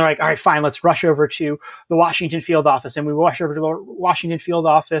 And then they're like, all right, fine, let's rush over to the Washington field office. And we rush over to the Washington field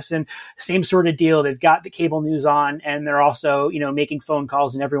office, and same sort of deal. They've got the cable news on, and they're also, making phone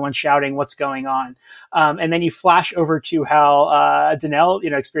calls, and everyone's shouting what's going on. And then you flash over to how Danelle,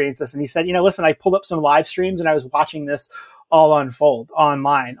 experienced this. And he said, listen, I pulled up some live streams and I was watching this all unfold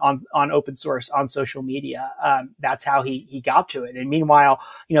online, on open source, on social media. That's how he got to it. And meanwhile,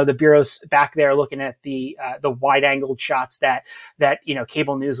 the Bureau's back there looking at the wide angled shots that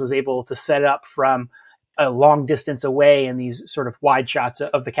cable news was able to set up from a long distance away, in these sort of wide shots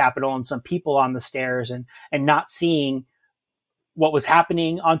of the Capitol and some people on the stairs, and not seeing what was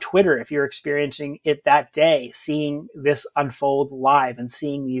happening on Twitter. If you're experiencing it that day, seeing this unfold live and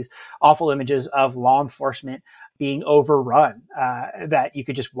seeing these awful images of law enforcement being overrun, that you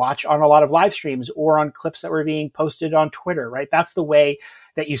could just watch on a lot of live streams or on clips that were being posted on Twitter, right? That's the way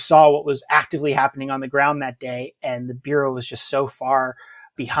that you saw what was actively happening on the ground that day. And the Bureau was just so far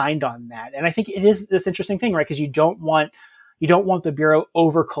behind on that. And I think it is this interesting thing, right? Because you don't want the Bureau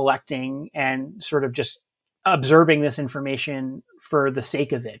over collecting and sort of just observing this information for the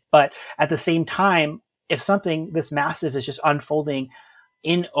sake of it. But at the same time, if something this massive is just unfolding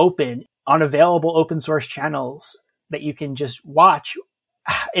in open, on available open source channels that you can just watch,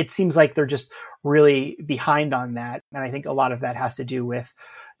 it seems like they're just really behind on that. And I think a lot of that has to do with,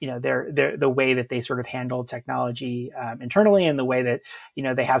 the way that they sort of handle technology internally, and the way that,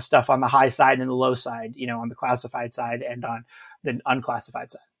 they have stuff on the high side and the low side, on the classified side and on the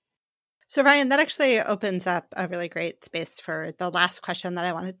unclassified side. So Ryan, that actually opens up a really great space for the last question that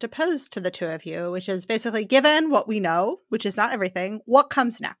I wanted to pose to the two of you, which is basically, given what we know, which is not everything, what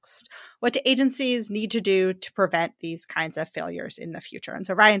comes next? What do agencies need to do to prevent these kinds of failures in the future? And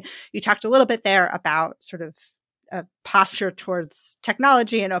so Ryan, you talked a little bit there about sort of a posture towards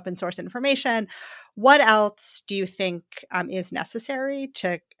technology and open source information. What else do you think is necessary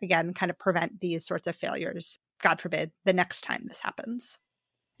to, again, kind of prevent these sorts of failures, God forbid, the next time this happens?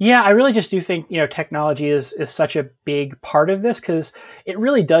 Yeah, I really just do think, technology is such a big part of this, because it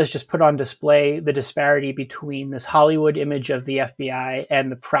really does just put on display the disparity between this Hollywood image of the FBI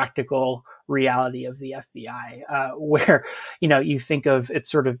and the practical reality of the FBI, where, you think of it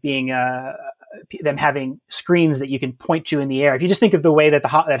sort of being them having screens that you can point to in the air. If you just think of the way that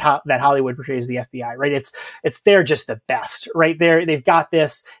that Hollywood portrays the FBI, right? They're just the best, right? They've got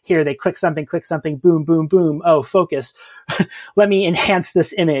this here. They click something, boom, boom, boom. Oh, focus. Let me enhance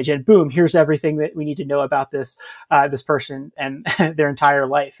this image, and boom, here's everything that we need to know about this person and their entire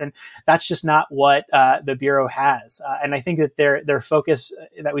life. And that's just not what the Bureau has. And I think that their focus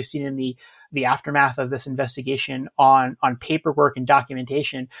that we've seen in the aftermath of this investigation on paperwork and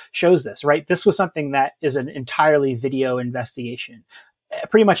documentation shows this, right? This was something that is an entirely video investigation.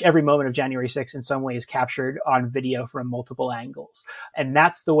 Pretty much every moment of January 6th in some way is captured on video from multiple angles. And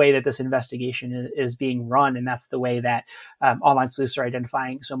that's the way that this investigation is being run. And that's the way that online sleuths are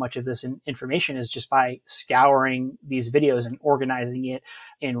identifying so much of this information, is just by scouring these videos and organizing it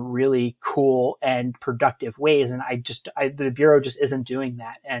in really cool and productive ways. And the Bureau just isn't doing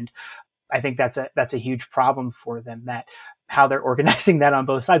that. And I think that's a huge problem for them, that how they're organizing that on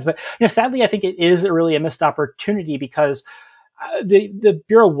both sides. But sadly, I think it is really a missed opportunity, because the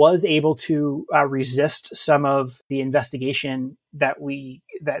Bureau was able to resist some of the investigation that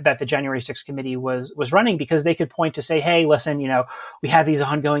the January 6th committee was running, because they could point to say, hey, listen, we have these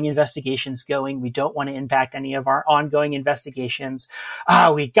ongoing investigations going. We don't want to impact any of our ongoing investigations.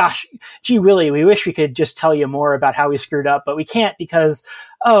 We wish we could just tell you more about how we screwed up, but we can't because,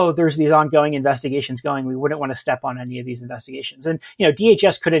 there's these ongoing investigations going. We wouldn't want to step on any of these investigations. And,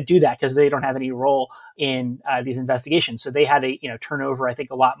 DHS couldn't do that because they don't have any role in these investigations. So they had to, turn over, I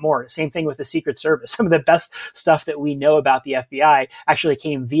think, a lot more. Same thing with the Secret Service. Some of the best stuff that we know about the FBI actually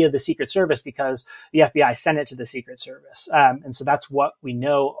came via the Secret Service because the FBI sent it to the Secret Service. And so that's what we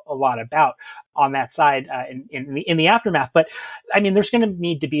know a lot about on that side in the aftermath. But I mean, there's going to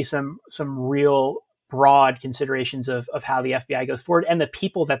need to be some real broad considerations of how the FBI goes forward and the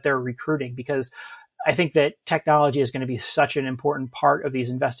people that they're recruiting, because I think that technology is going to be such an important part of these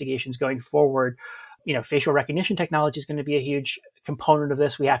investigations going forward. Facial recognition technology is going to be a huge component of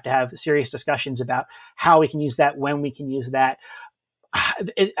this. We have to have serious discussions about how we can use that, when we can use that.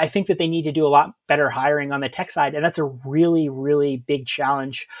 I think that they need to do a lot better hiring on the tech side. And that's a really, really big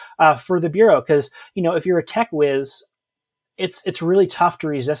challenge for the Bureau. Because, if you're a tech whiz, it's really tough to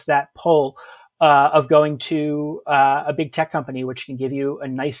resist that pull of going to a big tech company, which can give you a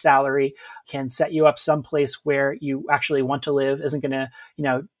nice salary, can set you up someplace where you actually want to live, isn't going to,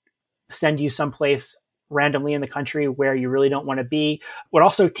 send you someplace randomly in the country where you really don't want to be. Would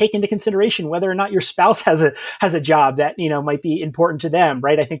also take into consideration whether or not your spouse has a job that, might be important to them,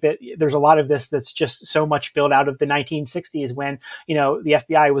 right? I think that there's a lot of this that's just so much built out of the 1960s when, the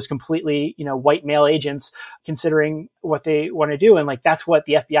FBI was completely, white male agents considering what they want to do. And that's what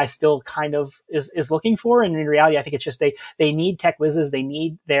the FBI still kind of is looking for. And in reality, I think it's just they need tech whizzes. They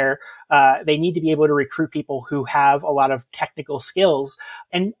need they need to be able to recruit people who have a lot of technical skills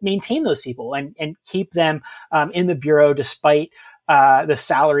and maintain those people and keep them in the Bureau despite the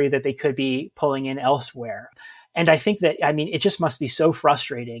salary that they could be pulling in elsewhere. And I think that, it just must be so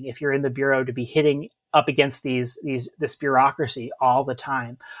frustrating if you're in the Bureau to be hitting up against this bureaucracy all the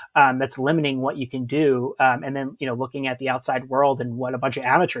time that's limiting what you can do. And then, looking at the outside world and what a bunch of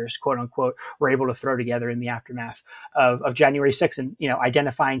amateurs, quote unquote, were able to throw together in the aftermath of January 6th and,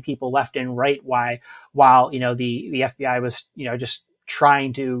 identifying people left and right while the FBI was, just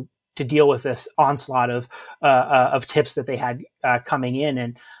trying to deal with this onslaught of tips that they had coming in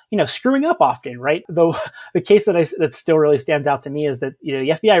and, screwing up often, right? Though the case that still really stands out to me is that, the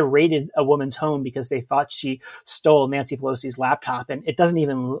FBI raided a woman's home because they thought she stole Nancy Pelosi's laptop. And it doesn't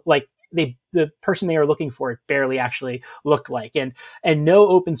even the person they were looking for, it barely actually looked like. And no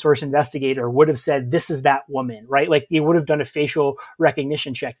open source investigator would have said, this is that woman, right? They would have done a facial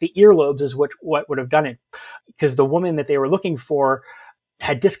recognition check. The earlobes is what would have done it, because the woman that they were looking for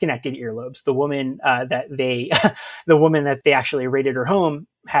had disconnected earlobes. The woman the woman that they actually raided her home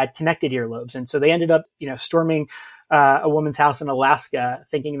had connected earlobes. And so they ended up, storming a woman's house in Alaska,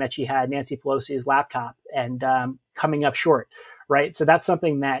 thinking that she had Nancy Pelosi's laptop and coming up short, right? So that's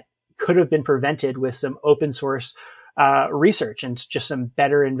something that could have been prevented with some open source research and just some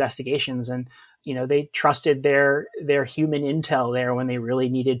better investigations. And, they trusted their human intel there when they really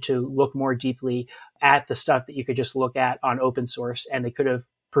needed to look more deeply at the stuff that you could just look at on open source, and they could have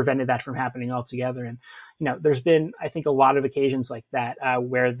prevented that from happening altogether. And, there's been, I think, a lot of occasions like that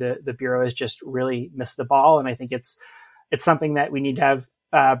where the Bureau has just really missed the ball. And I think it's something that we need to have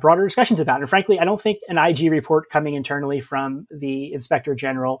broader discussions about. And frankly, I don't think an IG report coming internally from the Inspector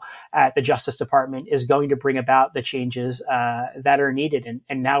General at the Justice Department is going to bring about the changes that are needed.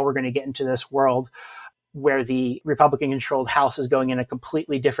 And now we're going to get into this world where the Republican-controlled House is going in a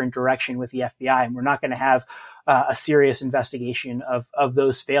completely different direction with the FBI. And we're not going to have a serious investigation of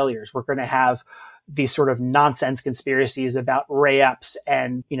those failures. We're going to have these sort of nonsense conspiracies about Ray-ups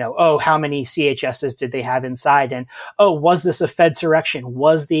and, how many CHSs did they have inside? And, was this a Fedsurrection?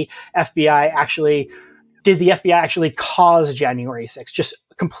 Did the FBI actually cause January 6th? Just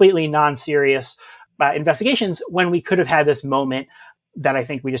completely non-serious investigations when we could have had this moment that I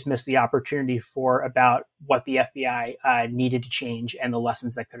think we just missed the opportunity for about what the FBI needed to change and the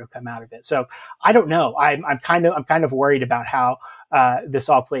lessons that could have come out of it. So I don't know. I'm kind of worried about how this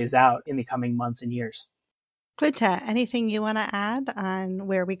all plays out in the coming months and years. Quinta, anything you want to add on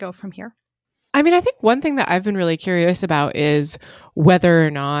where we go from here? I think one thing that I've been really curious about is whether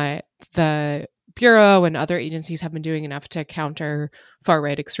or not the Bureau and other agencies have been doing enough to counter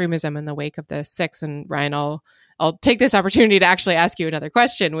far-right extremism in the wake of the 6th. And Ryan, I'll take this opportunity to actually ask you another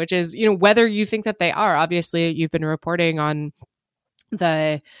question, which is, whether you think that they are. Obviously, you've been reporting on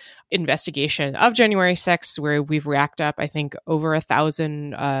the investigation of January 6th, where we've racked up, I think, over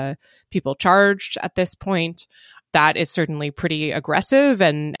 1,000 people charged at this point. that is certainly pretty aggressive,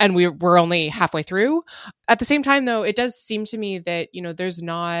 and we're only halfway through. At the same time, though, it does seem to me that, there's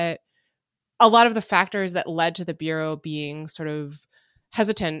not a lot of the factors that led to the Bureau being sort of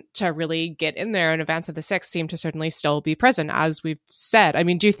hesitant to really get in there in advance of the 6th seem to certainly still be present, as we've said. I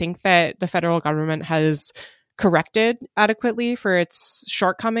mean, do you think that the federal government has corrected adequately for its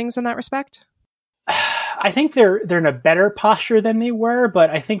shortcomings in that respect? I think they're in a better posture than they were, but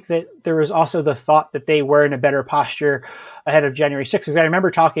I think that there was also the thought that they were in a better posture ahead of January 6th. Because I remember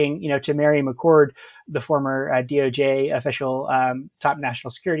talking, to Mary McCord, the former DOJ official, top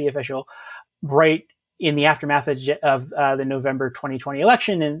national security official, right in the aftermath of the November 2020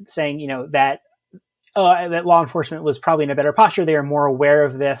 election, and saying, that law enforcement was probably in a better posture. They are more aware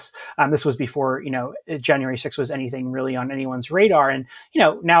of this. This was before, January 6th was anything really on anyone's radar. And,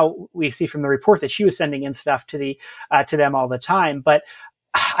 now we see from the report that she was sending in stuff to them all the time. But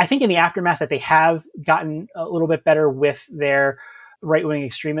I think in the aftermath that they have gotten a little bit better with their right-wing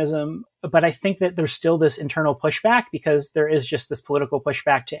extremism. But I think that there's still this internal pushback, because there is just this political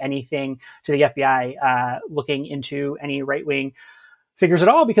pushback to anything, to the FBI looking into any right-wing figures at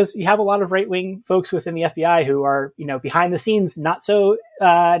all, because you have a lot of right-wing folks within the FBI who are, behind the scenes, not so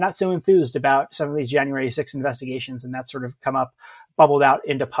enthused about some of these January 6th investigations. And that's sort of bubbled out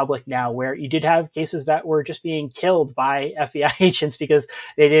into public now, where you did have cases that were just being killed by FBI agents because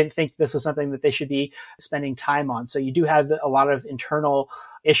they didn't think this was something that they should be spending time on. So you do have a lot of internal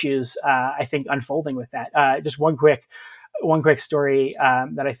issues, I think, unfolding with that. Just one quick story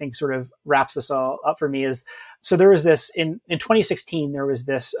that I think sort of wraps this all up for me is, so there was this in 2016, there was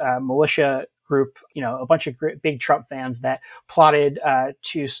this militia group, a bunch of big Trump fans that plotted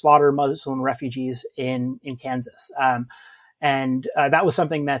to slaughter Muslim refugees in Kansas. And that was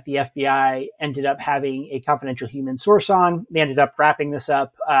something that the FBI ended up having a confidential human source on. They ended up wrapping this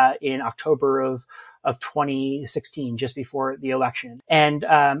up in October of 2016, just before the election. And,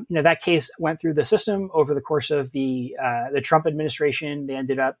 that case went through the system over the course of the Trump administration. They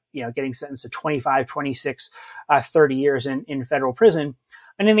ended up, getting sentenced to 25, 26, 30 years in federal prison.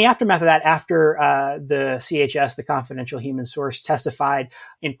 And in the aftermath of that, after the CHS, the confidential human source, testified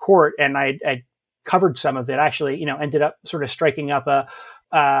in court, and I covered some of it, actually, ended up sort of striking up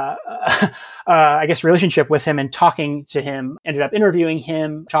I guess, relationship with him and talking to him, ended up interviewing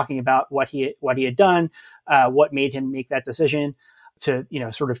him, talking about what he had done, what made him make that decision to,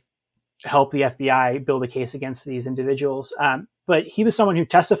 sort of help the FBI build a case against these individuals. But he was someone who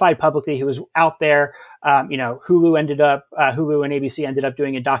testified publicly, who was out there. Hulu and ABC ended up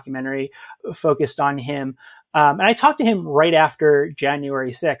doing a documentary focused on him. And I talked to him right after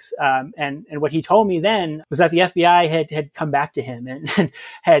January 6th. And what he told me then was that the FBI had come back to him and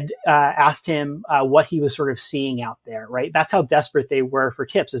had asked him what he was sort of seeing out there, right? That's how desperate they were for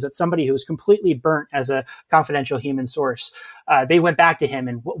tips, is that somebody who was completely burnt as a confidential human source, they went back to him,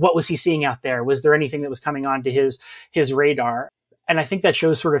 and what was he seeing out there? Was there anything that was coming onto his radar? And I think that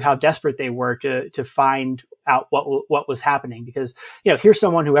shows sort of how desperate they were to find out what was happening, because, here's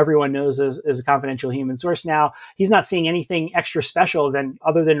someone who everyone knows is a confidential human source. Now he's not seeing anything extra special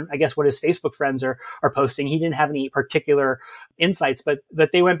other than, I guess, what his Facebook friends are posting. He didn't have any particular insights, but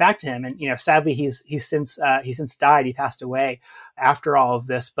they went back to him. And, sadly, he's since died. He passed away after all of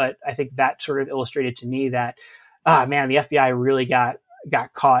this. But I think that sort of illustrated to me that, man, the FBI really got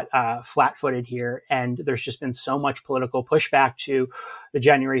caught flat-footed here. And there's just been so much political pushback to the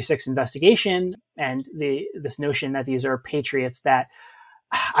January 6th investigation, and this notion that these are patriots, that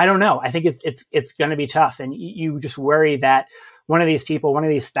I don't know. I think it's going to be tough. And you just worry that one of these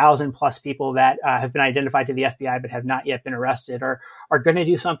 1,000+ people that have been identified to the FBI but have not yet been arrested are going to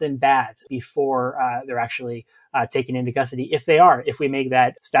do something bad before they're actually taken into custody. If we make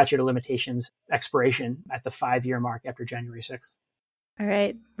that statute of limitations expiration at the 5-year mark after January 6th. All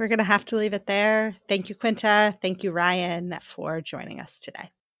right, we're going to have to leave it there. Thank you, Quinta. Thank you, Ryan, for joining us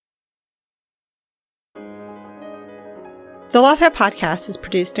today. The Lawfare podcast is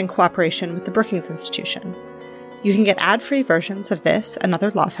produced in cooperation with the Brookings Institution. You can get ad-free versions of this and other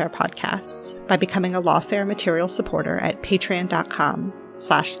Lawfare podcasts by becoming a Lawfare material supporter at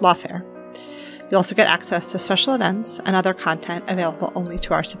patreon.com/lawfare. You'll also get access to special events and other content available only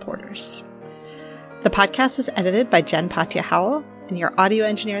to our supporters. The podcast is edited by Jen Patja Howell, and your audio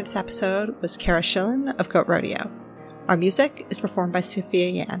engineer this episode was Kara Schillen of Goat Rodeo. Our music is performed by Sophia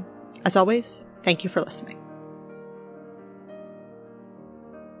Yan. As always, thank you for listening.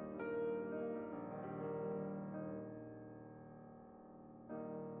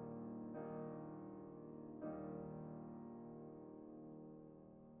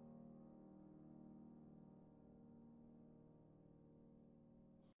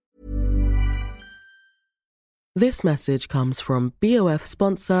 This message comes from BOF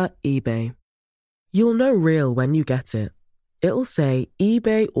sponsor eBay. You'll know real when you get it. It'll say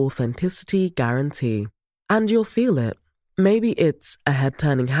eBay Authenticity Guarantee. And you'll feel it. Maybe it's a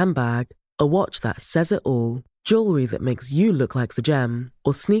head-turning handbag, a watch that says it all, jewelry that makes you look like the gem,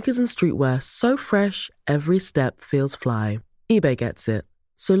 or sneakers and streetwear so fresh every step feels fly. eBay gets it.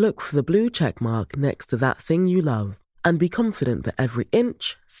 So look for the blue check mark next to that thing you love. And be confident that every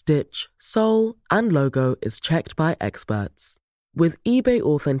inch, stitch, sole, and logo is checked by experts. With eBay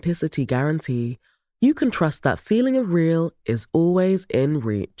Authenticity Guarantee, you can trust that feeling of real is always in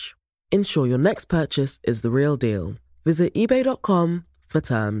reach. Ensure your next purchase is the real deal. Visit eBay.com for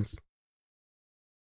terms.